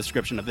are in the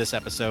description of this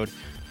episode.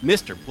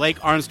 Mr. Blake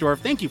Arnsdorf,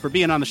 thank you for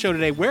being on the show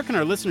today. Where can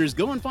our listeners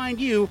go and find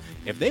you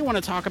if they want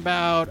to talk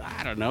about,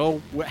 I don't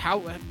know,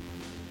 how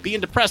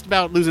being depressed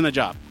about losing a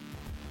job?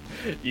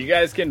 You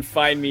guys can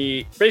find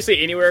me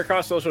basically anywhere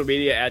across social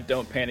media at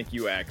Don't Panic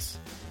UX.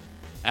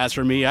 As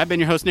for me, I've been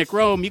your host, Nick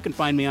Rome. You can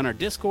find me on our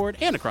Discord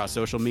and across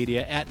social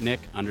media at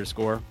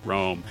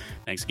Nick_Rome.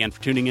 Thanks again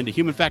for tuning into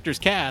Human Factors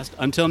Cast.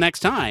 Until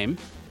next time,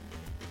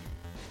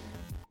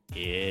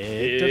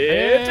 it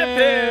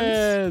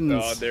depends.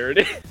 Oh, there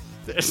it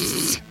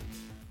is.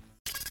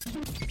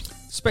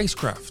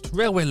 Spacecraft,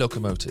 railway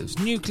locomotives,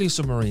 nuclear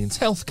submarines,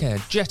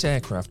 healthcare, jet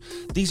aircraft,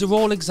 these are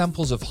all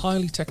examples of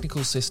highly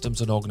technical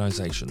systems and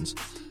organisations,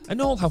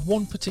 and all have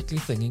one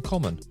particular thing in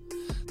common.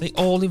 They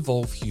all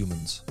involve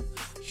humans.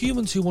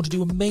 Humans who want to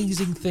do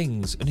amazing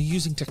things and are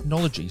using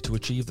technology to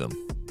achieve them.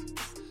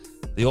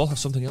 They all have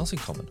something else in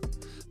common.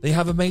 They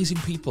have amazing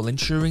people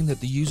ensuring that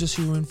the users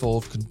who are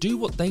involved can do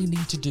what they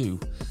need to do,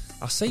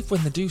 are safe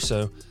when they do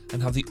so,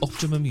 and have the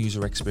optimum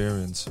user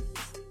experience.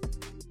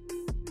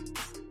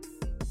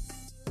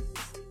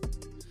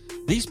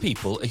 These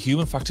people are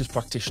Human Factors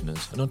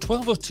practitioners, and on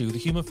 1202, the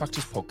Human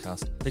Factors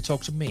podcast, they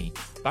talk to me,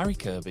 Barry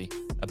Kirby,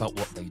 about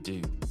what they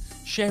do,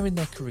 sharing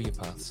their career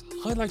paths,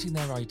 highlighting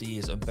their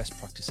ideas and best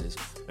practices,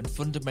 and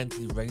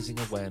fundamentally raising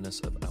awareness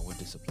of our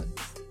discipline.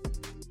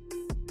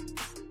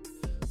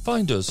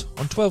 Find us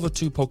on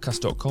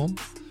 1202podcast.com,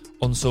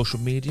 on social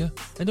media,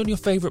 and on your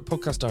favourite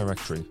podcast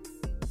directory,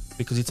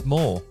 because it's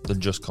more than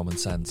just common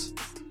sense.